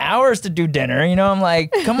takes hours to do dinner. I'm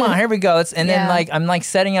like, come on, here we go. And then Yeah. like I'm like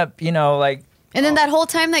setting up. Like. And then that whole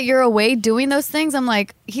time that you're away doing those things, I'm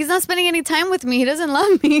like, he's not spending any time with me. He doesn't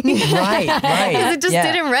love me. Right. Because it just Yeah.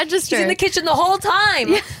 didn't register. She's in the kitchen the whole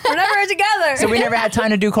time. We're never together. So we never had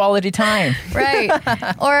time to do quality time. Right.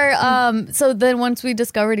 Or so then once we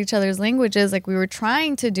discovered each other's languages, like we were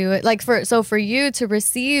trying to do it. Like for you to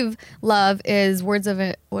receive love is words of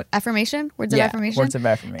affirmation. Words of Yeah, affirmation. words of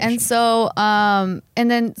affirmation. And so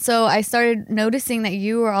so I started noticing that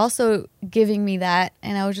you were also giving me that,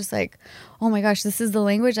 and I was just like, oh my gosh, this is the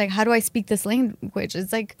language. Like, how do I speak this language?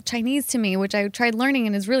 It's like Chinese to me, which I tried learning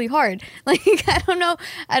and is really hard. Like, I don't know.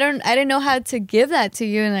 I didn't know how to give that to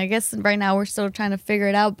you. And I guess right now we're still trying to figure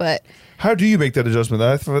it out. But How do you make that adjustment?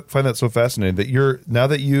 I find that so fascinating that now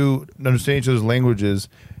that you understand each other's languages,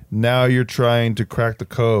 now you're trying to crack the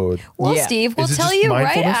code. Well, Yeah. Steve, we'll Is it tell just you right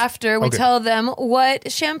mindfulness? after we Okay. tell them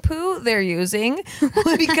what shampoo they're using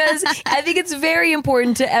because I think it's very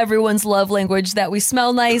important to everyone's love language that we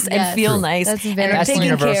smell nice and Yes. feel True. nice That's and very are That's the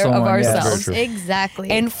taking care universal of one, yeah. ourselves. Very true. Exactly.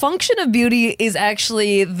 And Function of Beauty is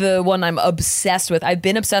actually the one I'm obsessed with. I've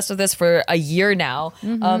been obsessed with this for a year now.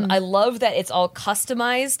 I love that it's all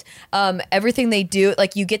customized. Everything they do,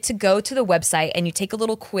 like you get to go to the website and you take a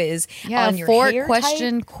little quiz yeah, on your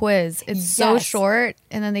 4-question hair type. quiz. It's so Yes. short,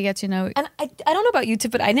 and then they get to know. And I don't know about you,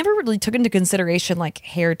 Tiff, but I never really took into consideration like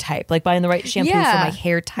hair type, like buying the right shampoo for Yeah, my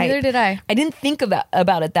hair type. neither did I. I didn't think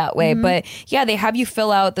about it that way, but yeah, they have you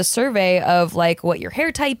fill out the survey of like what your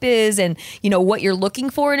hair type is and what you're looking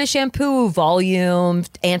for in a shampoo, volume,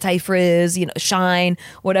 anti-frizz, shine,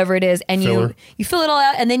 whatever it is, and Filler. you fill it all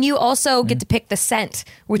out, and then you also get to pick the scent,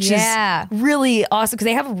 which Yeah. is really awesome because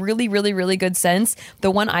they have really, really, really good scents.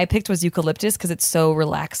 The one I picked was eucalyptus because it's so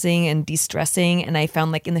relaxing and de-stressing, and I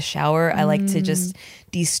found like in the shower I like to just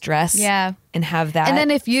de-stress Yeah. and have that. And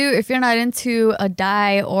then if you're not into a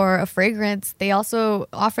dye or a fragrance, they also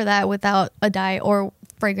offer that without a dye or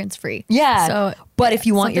fragrance free. yeah, So, but if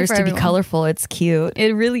you want something yours for to be everyone. colorful, it's cute.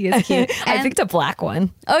 It really is cute. I And- picked a black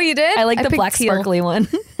one. Oh, you did? I like the picked black teal. sparkly one.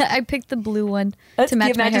 I picked the blue one That's to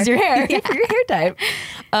match it my matches hair. your hair for your hair type.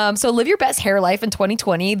 So live your best hair life in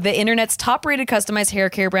 2020. The internet's top-rated customized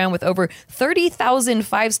hair care brand with over 30,000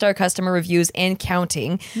 five-star customer reviews and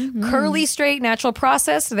counting. Curly, straight, natural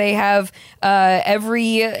process. They have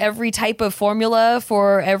every type of formula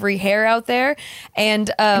for every hair out there,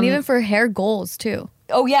 and And even for hair goals too.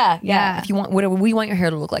 oh yeah. Yeah. If you want, what do we want your hair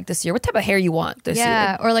to look like this year? What type of hair you want this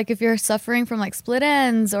Yeah, year? or like if you're suffering from like split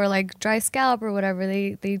ends or like dry scalp or whatever,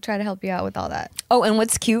 they try to help you out with all that. Oh, and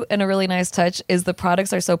what's cute and a really nice touch is the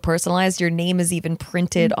products are so personalized. Your name is even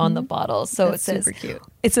printed on the bottle, so That's it says super cute.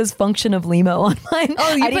 It says Function of Limo on mine.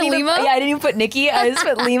 Oh, you I didn't put even- Limo? Yeah, I didn't even put Nikki. I just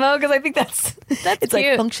put Limo because I think that's it's like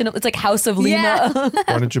cute. Function of. It's like House of Limo. Yeah.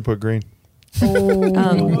 Why didn't you put green? Well,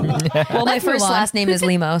 my Let's first move on. last name is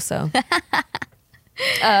Limo, so.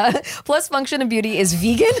 Plus, Function of Beauty is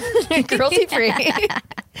vegan and cruelty free.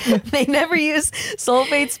 They never use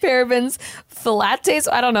sulfates, parabens, phthalates.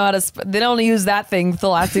 I don't know how to. They don't use that thing.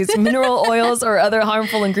 Phthalates, mineral oils, or other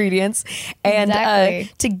harmful ingredients. And Exactly.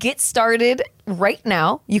 to get started right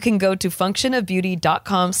now, you can go to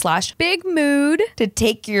functionofbeauty.com/big Big mood. to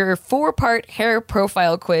take your 4-part hair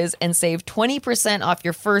profile quiz and save 20% off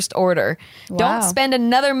your first order. Wow. Don't spend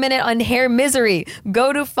another minute on hair misery.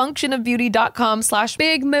 Go to functionofbeauty.com/big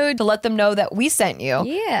Big mood. to let them know that we sent you.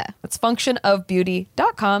 Yeah. It's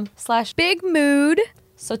functionofbeauty.com/big. Big mood.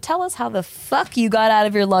 So tell us how the fuck you got out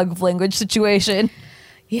of your love language situation.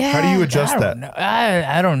 Yeah. How do you adjust I that? don't know.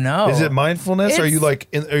 I don't know. Is it mindfulness? Are you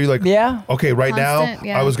It's- are you like Yeah. okay, right Constant, now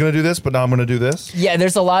yeah. I was gonna do this, but now I'm gonna do this? Yeah,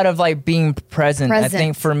 there's a lot of like being present. I think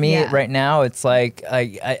Present, for me yeah. right now, it's like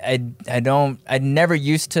I never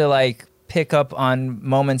used to like pick up on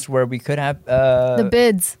moments where we could have the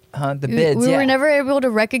bids? the bids. We yeah. were never able to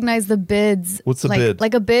recognize the bids. What's the like, bid?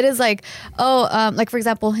 Like a bid is like, like for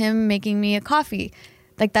example, him making me a coffee.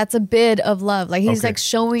 Like that's a bid of love. Like he's Okay. like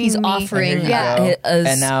showing He's me. offering Here you Yeah. go. us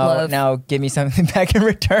and now love. now give me something back in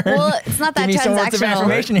return. Well, it's not that give me some words of transactional,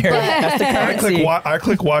 affirmation here. That's the I currency.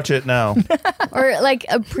 click watch it now. or like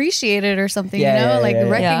appreciate it or something. Yeah, you know, yeah, like yeah, yeah.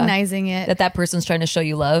 recognizing it. That person's trying to show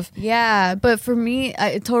you love. Yeah, but for me,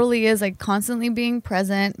 it totally is like constantly being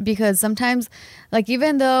present because sometimes, like,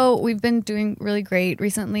 even though we've been doing really great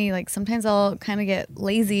recently, like, sometimes I'll kind of get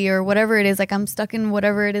lazy or whatever it is. Like, I'm stuck in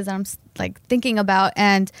whatever it is I'm like thinking about,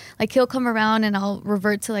 and like he'll come around and I'll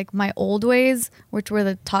revert to like my old ways, which were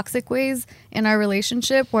the toxic ways in our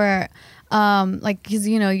relationship, where like, because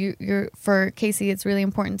you're for Casey, it's really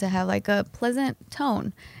important to have like a pleasant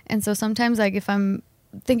tone, and so sometimes like if I'm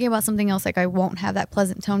thinking about something else, like I won't have that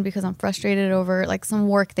pleasant tone because I'm frustrated over like some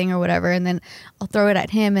work thing or whatever, and then I'll throw it at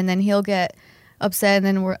him, and then he'll get upset,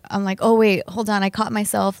 and then I'm like, oh wait, hold on, I caught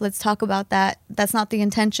myself, let's talk about that, that's not the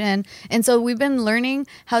intention. And so we've been learning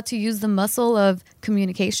how to use the muscle of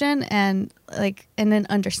communication and then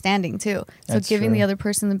understanding too, so That's giving true. the other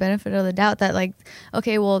person the benefit of the doubt that like,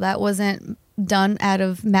 okay, well, that wasn't done out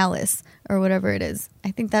of malice or whatever it is. I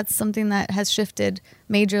think that's something that has shifted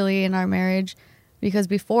majorly in our marriage, because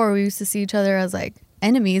before we used to see each other as like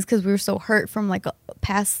enemies because we were so hurt from like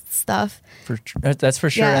past stuff. That's for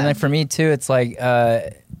sure. Yeah. And then for me too, it's like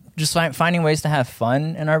just finding ways to have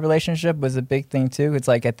fun in our relationship was a big thing too. It's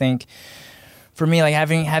like I think for me, like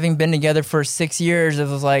having been together for 6 years, it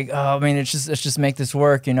was like, oh, I mean, let's just make this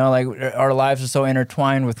work, you know, like our lives are so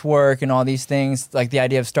intertwined with work and all these things. Like the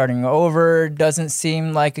idea of starting over doesn't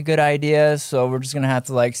seem like a good idea, so we're just gonna have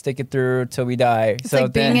to like stick it through till we die. It's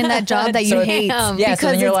like being in that job that you hate yeah, because so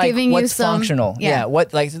then you're it's like, giving what's you some functional? Yeah,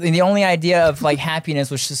 what like the only idea of like happiness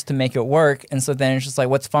was just to make it work, and so then it's just like,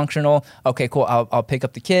 what's functional? Okay, cool. I'll pick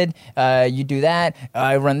up the kid. You do that.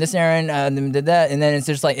 I run this errand. Then did that, and then it's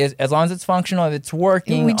just like as long as it's functional, if it's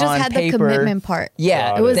working. We just on had paper, the commitment part.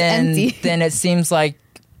 Yeah, it was then, empty. Then it seems like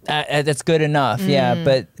that's good enough. Yeah,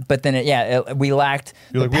 but then we lacked.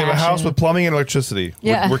 You're like, we have a house with plumbing and electricity.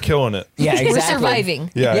 Yeah. We're killing it. Yeah, exactly. We're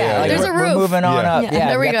surviving. Yeah. Like There's a we're roof. moving on Yeah. up. Yeah, Yeah,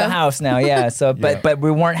 there we we got go. the house now. Yeah. So, Yeah. but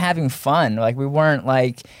we weren't having fun. Like we weren't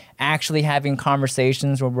like actually having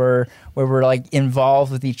conversations where we're like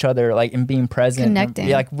involved with each other, like and being present, Connecting.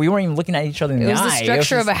 Yeah, like we weren't even looking at each other in It the was eye. the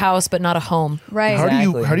structure of a house, but not a home. Right.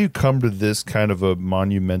 Exactly. How do you come to this kind of a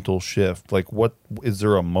monumental shift? Like, what is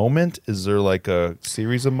there a moment? Is there like a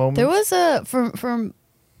series of moments? There was from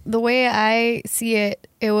the way I see it,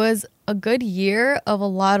 it was a good year of a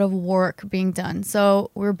lot of work being done. So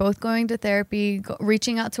we're both going to therapy,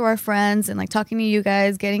 reaching out to our friends and like talking to you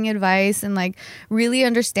guys, getting advice and like really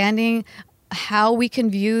understanding how we can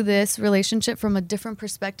view this relationship from a different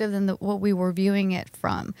perspective than what we were viewing it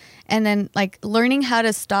from. And then like learning how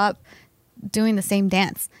to stop doing the same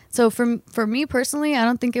dance. So for me personally, I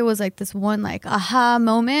don't think it was like this one like aha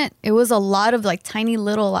moment. It was a lot of like tiny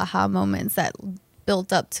little aha moments that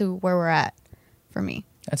built up to where we're at for me.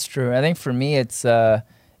 That's true. I think for me, it's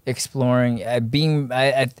exploring, being.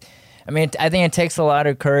 I mean, I think it takes a lot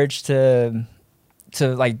of courage to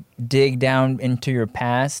like dig down into your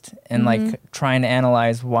past and like trying to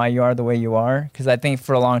analyze why you are the way you are. Because I think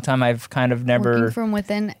for a long time I've kind of never Working from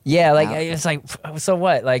within. Yeah, like out. it's like, so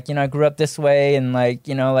what? Like, you know, I grew up this way, and like,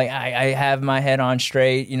 you know, like I have my head on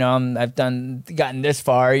straight. You know, I've gotten this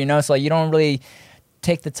far. You know, so like, you don't really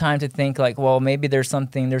take the time to think like, well, maybe there's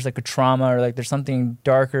like a trauma or like there's something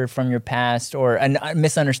darker from your past or a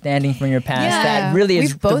misunderstanding from your past Yeah, that really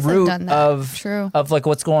is we've both the have root done that. True. of like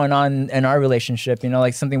what's going on in our relationship. You know,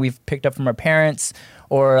 like something we've picked up from our parents.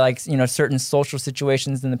 Or like, you know, certain social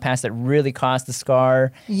situations in the past that really caused the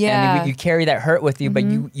scar. Yeah. And you carry that hurt with you, but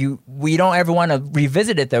we don't ever want to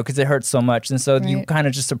revisit it though because it hurts so much, and so you Right. kind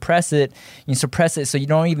of just suppress it. You suppress it, so you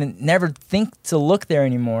don't even never think to look there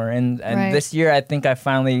anymore. And Right. this year, I think I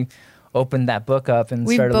finally opened that book up and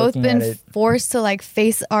We've started both looking been at it. forced to like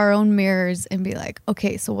face our own mirrors and be like,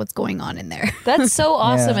 okay, so what's going on in there? That's so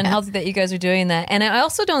awesome Yeah. and healthy that you guys are doing that. And I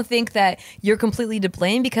also don't think that you're completely to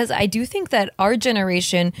blame because I do think that our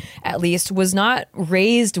generation, at least, was not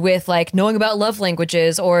raised with like knowing about love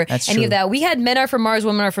languages or That's any true. of that. We had men are from Mars,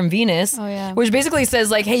 women are from Venus, Oh, yeah. which basically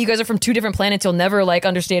says like, hey, you guys are from two different planets. You'll never like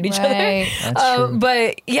understand each Right. other. That's true.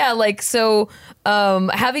 But yeah, like so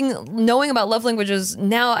knowing about love languages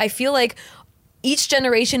now, I feel like each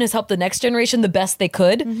generation has helped the next generation the best they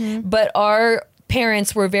could, but our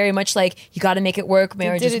parents were very much like, you got to make it work,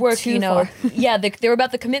 marriage did is it work, too you know. far. Yeah, they were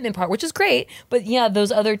about the commitment part, which is great, but yeah,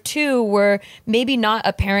 those other two were maybe not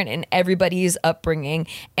apparent in everybody's upbringing.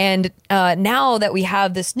 And now that we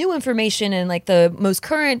have this new information and like the most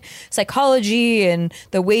current psychology and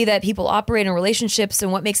the way that people operate in relationships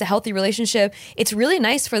and what makes a healthy relationship, it's really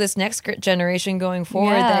nice for this next generation going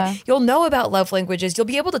forward Yeah. that you'll know about love languages. You'll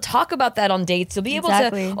be able to talk about that on dates. You'll be able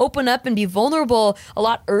Exactly. to open up and be vulnerable a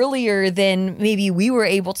lot earlier than maybe we were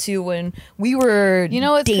able to when we were You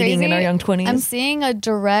know what's dating crazy? in our young 20s. I'm seeing a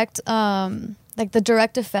direct, like the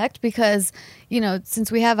direct effect because, you know,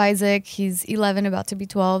 since we have Isaac, he's 11, about to be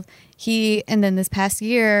 12. And then this past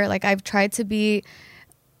year, like I've tried to be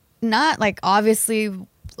not like obviously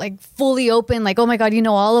like fully open, like, oh my God, you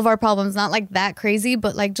know, all of our problems, not like that crazy,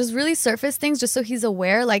 but like just really surface things just so he's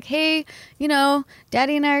aware, like, hey, you know,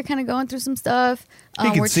 daddy and I are kind of going through some stuff. He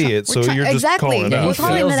can we're see it, we're so you're just exactly. calling it out. We're He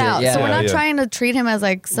calling feels it it, out. yeah. So we're not Yeah. trying to treat him as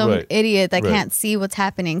like some Right. idiot that Right. can't see what's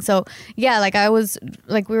happening. So yeah, like I was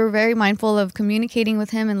like, we were very mindful of communicating with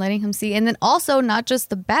him and letting him see. And then also not just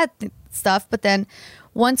the bad stuff, but then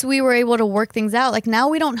once we were able to work things out, like now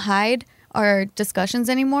we don't hide our discussions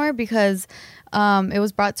anymore because it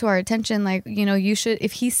was brought to our attention, like, you know, you should,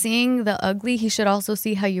 if he's seeing the ugly, he should also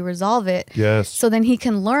see how you resolve it. Yes. So then he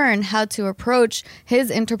can learn how to approach his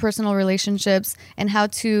interpersonal relationships and how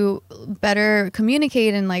to better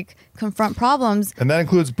communicate and like confront problems. And that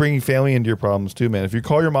includes bringing family into your problems too, man. If you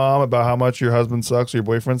call your mom about how much your husband sucks or your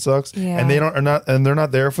boyfriend sucks, Yeah. and they're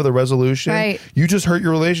not there for the resolution, Right. you just hurt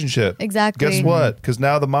your relationship. Exactly. Guess what? Because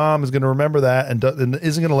now the mom is going to remember that and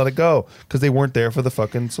isn't going to let it go because they weren't there for the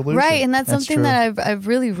fucking solution. Right. And that's That's something sure. that I've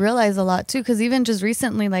really realized a lot too, because even just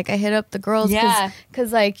recently, like I hit up the girls, Yeah.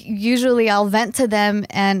 because like usually I'll vent to them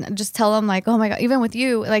and just tell them like, oh my god, even with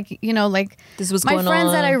you, like like This is what's my going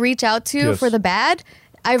friends that on. I reach out to Yes. for the bad.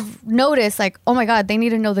 I've noticed like, oh my god, they need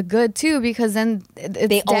to know the good too, because then it's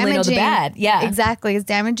They only know the damaging- bad. Yeah. exactly. It's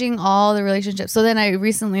damaging all the relationships. So then I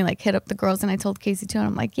recently like hit up the girls and I told Casey too, and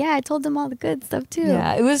I'm like, yeah, I told them all the good stuff too.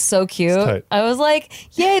 Yeah, it was so cute. It's tight. I was like,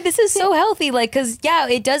 yay, this is so healthy. Like, because, yeah,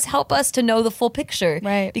 it does help us to know the full picture.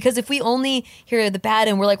 Right. Because if we only hear the bad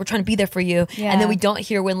and we're trying to be there for you, Yeah. and then we don't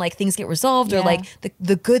hear when, like, things get resolved or, Yeah. like,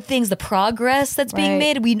 the good things, the progress that's being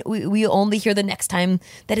Right. made, we only hear the next time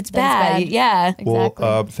that it's That bad. it's bad. Yeah.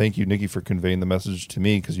 Exactly. Well, thank you, Nikki, for conveying the message to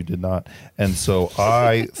me because you did not. And so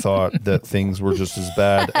I thought that things were just as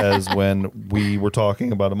bad as when we were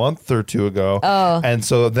talking about a month or two ago. Oh. And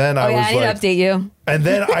so then Oh, I yeah, was I need like, to update you. and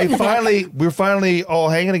then we were finally all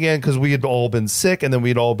hanging again because we had all been sick, and then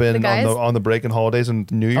we'd all been The guys? on the break and holidays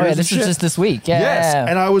and New Year's. Oh yeah, and this was shit. just this week. Yeah. Yes,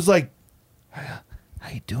 and I was like, "How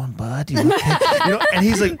you doing, bud? You okay?" And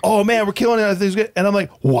he's like, "Oh man, we're killing it. Everything's good." And I'm like,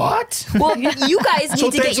 "What?" Well, you guys So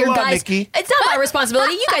need to thanks get your a lot, guys. Nikki. It's not my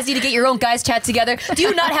responsibility. You guys need to get your own guys chat together. Do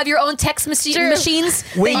you not have your own text machines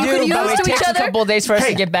we that you do, can use but it to each takes a other? couple of days for us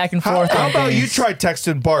to get back and how, forth. how on about you things. try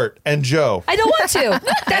texting Bart and Joe? I don't want to.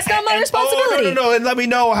 That's not my responsibility. Oh, no, and let me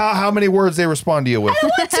know how many words they respond to you with. I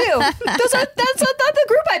don't want to. That's not the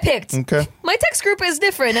group I picked. Okay. My text group is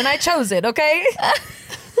different, and I chose it. Okay.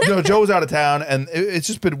 No, Joe was out of town, and it's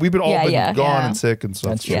just been we've been all been gone Yeah. and sick and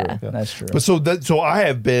stuff. That's true. Yeah. That's true. But so I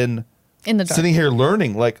have been in the dark. sitting here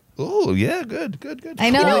learning, like, oh yeah, good. I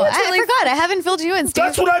know. You know what's I really- forgot. I haven't filled you in, Steve.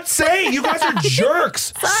 That's what I'm saying. You guys are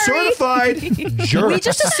jerks, certified jerks. We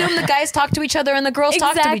just assume the guys talk to each other and the girls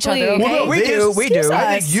talk to each Exactly. other. Okay. Well, no, We they- do, we do.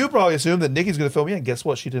 I think you probably assumed that Nikki's going to fill me in. Guess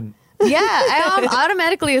what? She didn't. Yeah, I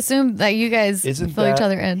automatically assumed that you guys Isn't fill each that-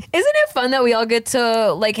 other in. Isn't it fun that we all get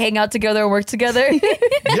to like hang out together and work together?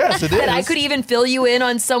 Yes, it is. That I could even fill you in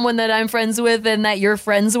on someone that I'm friends with and that you're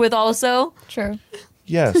friends with also. True.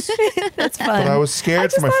 Yes, That's fun. but I was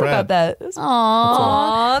scared for my thought friend. about that.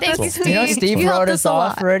 Aww. Thank you, That's Steve. You know, Steve You wrote helped us a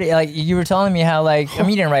off lot. already. Like you were telling me how, like, I mean,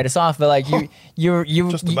 you didn't write us off, but like you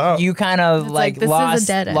Just about. you kind of It's like like, this is a lost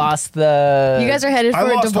dead end. lost the. You guys are headed I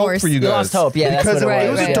for a lost divorce. hope for you You guys. lost hope, yeah, that's because what it it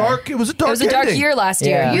was, was a yeah. dark. It was a dark. It was a dark ending. year last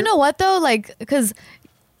year. Yeah. You know what though? Like, because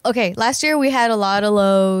okay, last year we had a lot of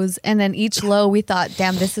lows, and then each low we thought,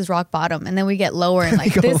 damn, this is rock bottom, and then we get lower and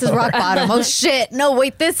like, this is rock bottom. Oh shit, no,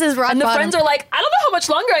 wait, this is rock And the bottom. friends are like, I don't know how much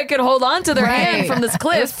longer I could hold on to their hand from this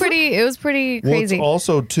cliff. It was pretty Well, crazy. it's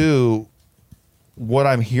also too what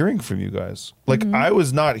I'm hearing from you guys. Like I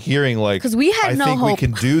was not hearing like 'Cause we had I no think we hope.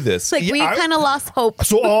 can do this. like Yeah, we I- kind of lost hope.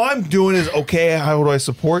 So all I'm doing is okay. How do I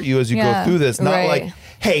support you as you Yeah. go through this? Not Right. like,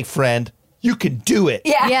 hey, friend, you can do it.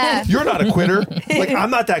 Yeah. Yeah. You're not a quitter. Like I'm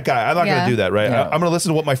not that guy. I'm not Yeah. going to do that, right? Yeah. I'm going to listen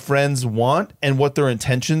to what my friends want and what their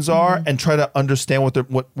intentions are, and try to understand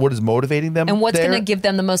what is motivating them And what's there. going to give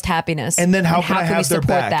them the most happiness. And then how can I we have their support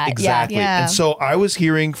back? that? Exactly. Yeah. And so I was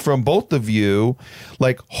hearing from both of you,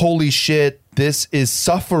 like, holy shit, this is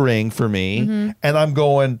suffering for me. Mm-hmm. And I'm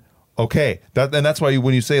going, okay. And that's why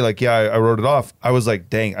when you say, like, yeah, I wrote it off, I was like,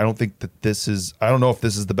 dang, I don't think that this is, I don't know if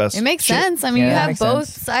this is the best. It makes shit. sense. I mean, Yeah, you that have makes both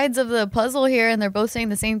sense. sides of the puzzle here, and they're both saying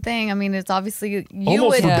the same thing. I mean, it's obviously you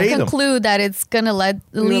Almost would verbatim. conclude that it's gonna lead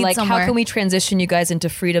We were like, somewhere. how can we transition you guys into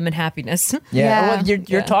freedom and happiness? Yeah, Yeah. well, your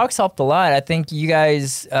Yeah. talks helped a lot. I think you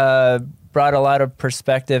guys brought a lot of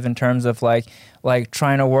perspective in terms of like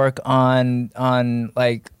trying to work on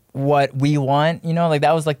like what we want. You know, like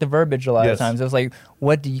that was like the verbiage a lot Yes. of times. It was like,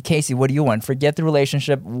 Casey, what do you want? Forget the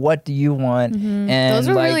relationship. What do you want? And Those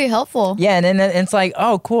are like, really helpful. yeah, and then it's like,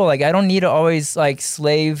 oh, cool. Like I don't need to always like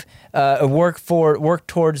slave work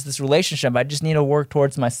towards this relationship. I just need to work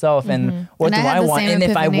towards myself and what And I do had I the want? same And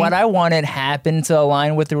if epiphany. what I wanted happened to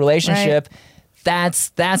align with the relationship. That's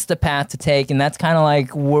the path to take, and that's kind of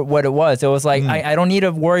like what it was. It was like I don't need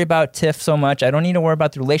to worry about Tiff so much. I don't need to worry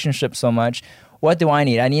about the relationship so much. What do I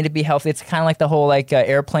need? I need to be healthy. It's kind of like the whole like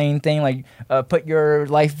airplane thing. Like put your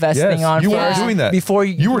life vest Yes, thing on. you first weren't doing that before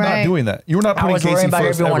You were not Right. doing that. You were not I putting was Casey worrying about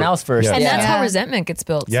first everyone ever. else first. Yes. And Yeah. that's how Yeah. resentment gets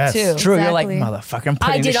built Yes. too. True, you're like, Exactly. motherfucker, I'm I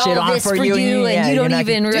putting did this shit all on this for for you, you, and yeah, you you're don't not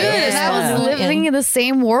even gonna- Dude, and I was Yeah. living in the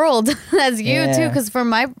same world as you Yeah. too, because from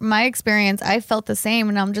my experience, I felt the same,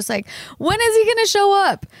 and I'm just like, when is he gonna show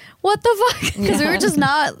up? What the fuck? Because we were just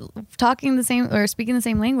not talking the same or speaking the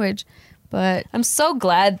same language. But I'm so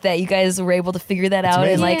glad that you guys were able to figure that out,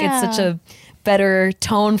 and amazing. like Yeah. it's such a better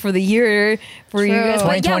tone for the year for you True. guys.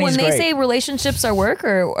 But yeah, 2020 when is they great. say relationships are work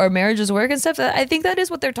or marriages work and stuff, I think that is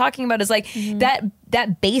what they're talking about. Is like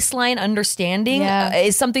that baseline understanding Yeah.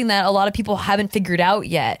 is something that a lot of people haven't figured out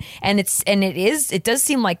yet, and it does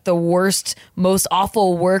seem like the worst, most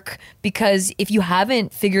awful work, because if you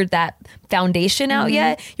haven't figured that foundation out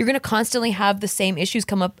yet, you're going to constantly have the same issues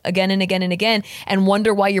come up again and again and again, and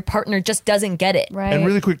wonder why your partner just doesn't get it. Right. And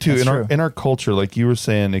really quick too, That's in our true. in our culture, like you were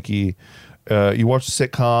saying, Nikki, you watch the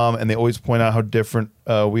sitcom and they always point out how different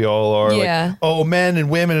we all are. Yeah. Like, oh, men and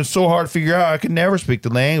women, it's so hard to figure out. I can never speak the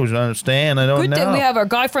language and understand. I don't Good know. thing we have our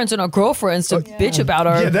guy friends and our girlfriends to bitch about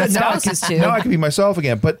our now I spouses can, too. now I can be myself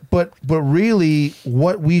again. But really,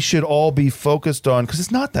 what we should all be focused on, because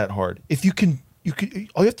it's not that hard. If you can,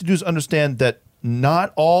 all you have to do is understand that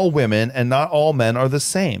not all women and not all men are the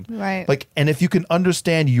same. Right. Like, and if you can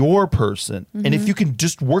understand your person, and if you can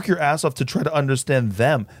just work your ass off to try to understand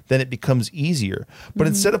them, then it becomes easier. But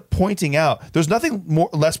instead of pointing out, there's nothing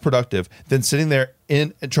less productive than sitting there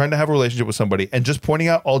and trying to have a relationship with somebody and just pointing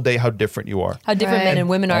out all day how different you are. How different Right. men and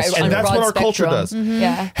women are And on a that's broad what our culture spectrum. does.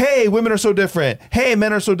 Yeah. Hey, women are so different. Hey,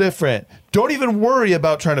 men are so different. Don't even worry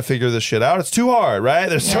about trying to figure this shit out. It's too hard, right?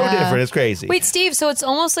 They're so Yeah. different. It's crazy. Wait, Steve, so it's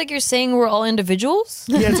almost like you're saying we're all individuals?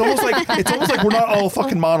 Yeah, it's almost like we're not all a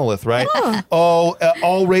fucking monolith, right? Oh,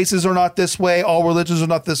 all races are not this way. All religions are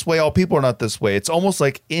not this way. All people are not this way. It's almost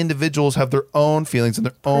like individuals have their own feelings and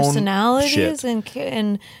their own Personalities shit.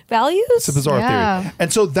 and values? It's a bizarre Yeah. theory.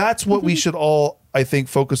 And so that's what we should all, I think,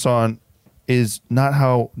 focus on, is not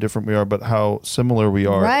how different we are, but how similar we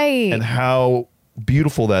are. Right. And how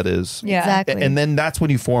beautiful that is. Yeah. Exactly. And then that's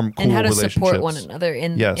when you form cool And how to relationships. support one another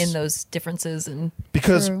in Yes. those differences. And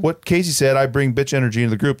Because True. what Casey said, I bring bitch energy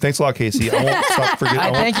into the group. Thanks a lot, Casey. I won't stop forgetting.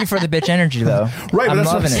 I thank you for the bitch energy, though. Right, but I'm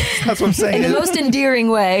that's loving what, it. That's what I'm saying. in the most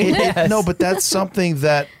endearing way. No, but that's something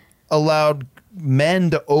that allowed men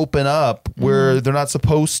to open up where they're not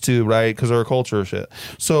supposed to, right? Because of our culture shit.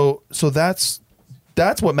 So that's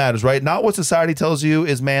what matters, right? Not what society tells you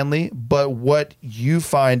is manly, but what you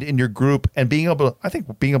find in your group, and being able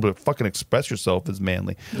to fucking express yourself is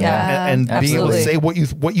manly. Yeah. and being able to Absolutely. say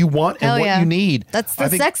what you want and Hell what yeah. you need. That's the I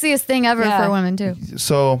think- sexiest thing ever Yeah. for women too.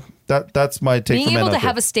 So that's my take. Being for men able to out there.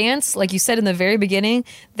 have a stance, like you said in the very beginning,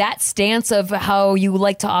 that stance of how you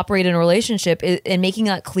like to operate in a relationship and making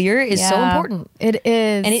that clear is so Yeah. important. It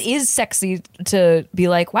is. And it is sexy to be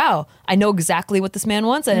like, wow, I know exactly what this man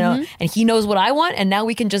wants. I know, and he knows what I want. And now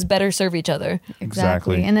we can just better serve each other.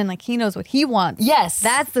 Exactly. And then like he knows what he wants. Yes.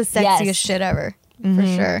 That's the sexiest Yes. shit ever. For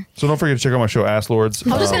sure. So don't forget to check out my show, Ass Lords. I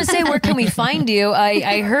was just going to say, where can we find you?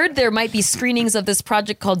 I heard there might be screenings of this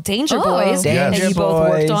project called Danger Oh. Boys that Danger you both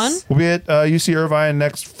worked Boys. on. We'll be at UC Irvine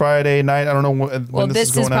next Friday night. I don't know when Well, this is this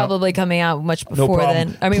is going out. probably coming out much before problem.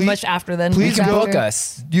 then. I mean, Please- much after then. please You can go- book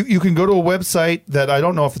us. You can go to a website that I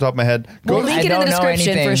don't know off the top of my head. Go We'll to, link I it in the don't know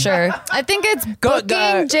description for anything. sure. I think it's Go-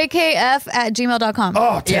 bookingjkf@gmail.com.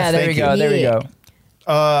 oh, Tiff, Yeah, there we thank go. you. There we Yeah. go.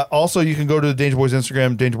 Also, you can go to the Danger Boys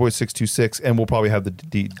Instagram, DangerBoys626, and we'll probably have the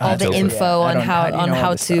All the details. info I on don't- how how do you know all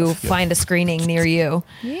how this to stuff? find a screening near you.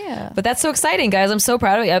 Yeah. But that's so exciting, guys! I'm so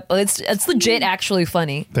proud of you. It's legit, actually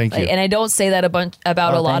funny. Thank you. And I don't say that about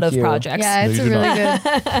Oh, a lot thank of you. projects. Yeah, it's No, a you do really not.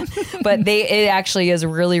 good. But it actually is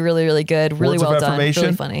really, really, really good. Really Words of well done. affirmation?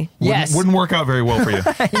 Really funny. Yes. Wouldn't work out very well for you.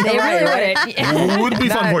 They really wouldn't. Would be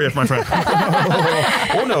fun for you, my friend.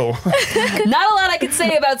 Oh no! Not a lot I could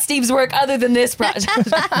say about Steve's work other than this project.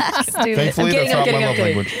 Thankfully, kidding, that's not I'm my love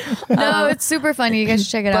kidding. language. No, it's super funny. You guys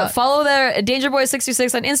should check it But out. follow their Danger Boys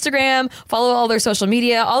 626 on Instagram. Follow all their social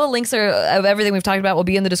media. All the links of everything we've talked about will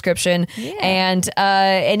be in the description. Yeah. And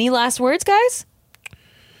any last words, guys?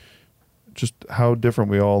 Just how different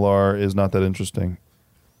we all are is not that interesting.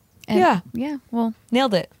 And- Yeah. Yeah. Well,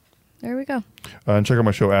 Nailed it. there we go. And check out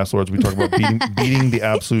my show, Ass Lords. We talk about beating the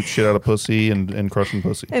absolute shit out of pussy and crushing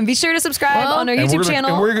pussy. And be sure to subscribe Well- on our And YouTube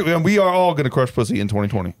channel. and we are all going to crush pussy in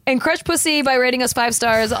 2020. And crush pussy by rating us 5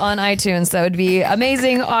 stars on iTunes. That would be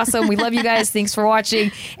amazing. Awesome. We love you guys. Thanks for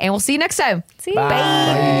watching. And we'll see you next time. See you.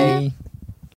 Bye.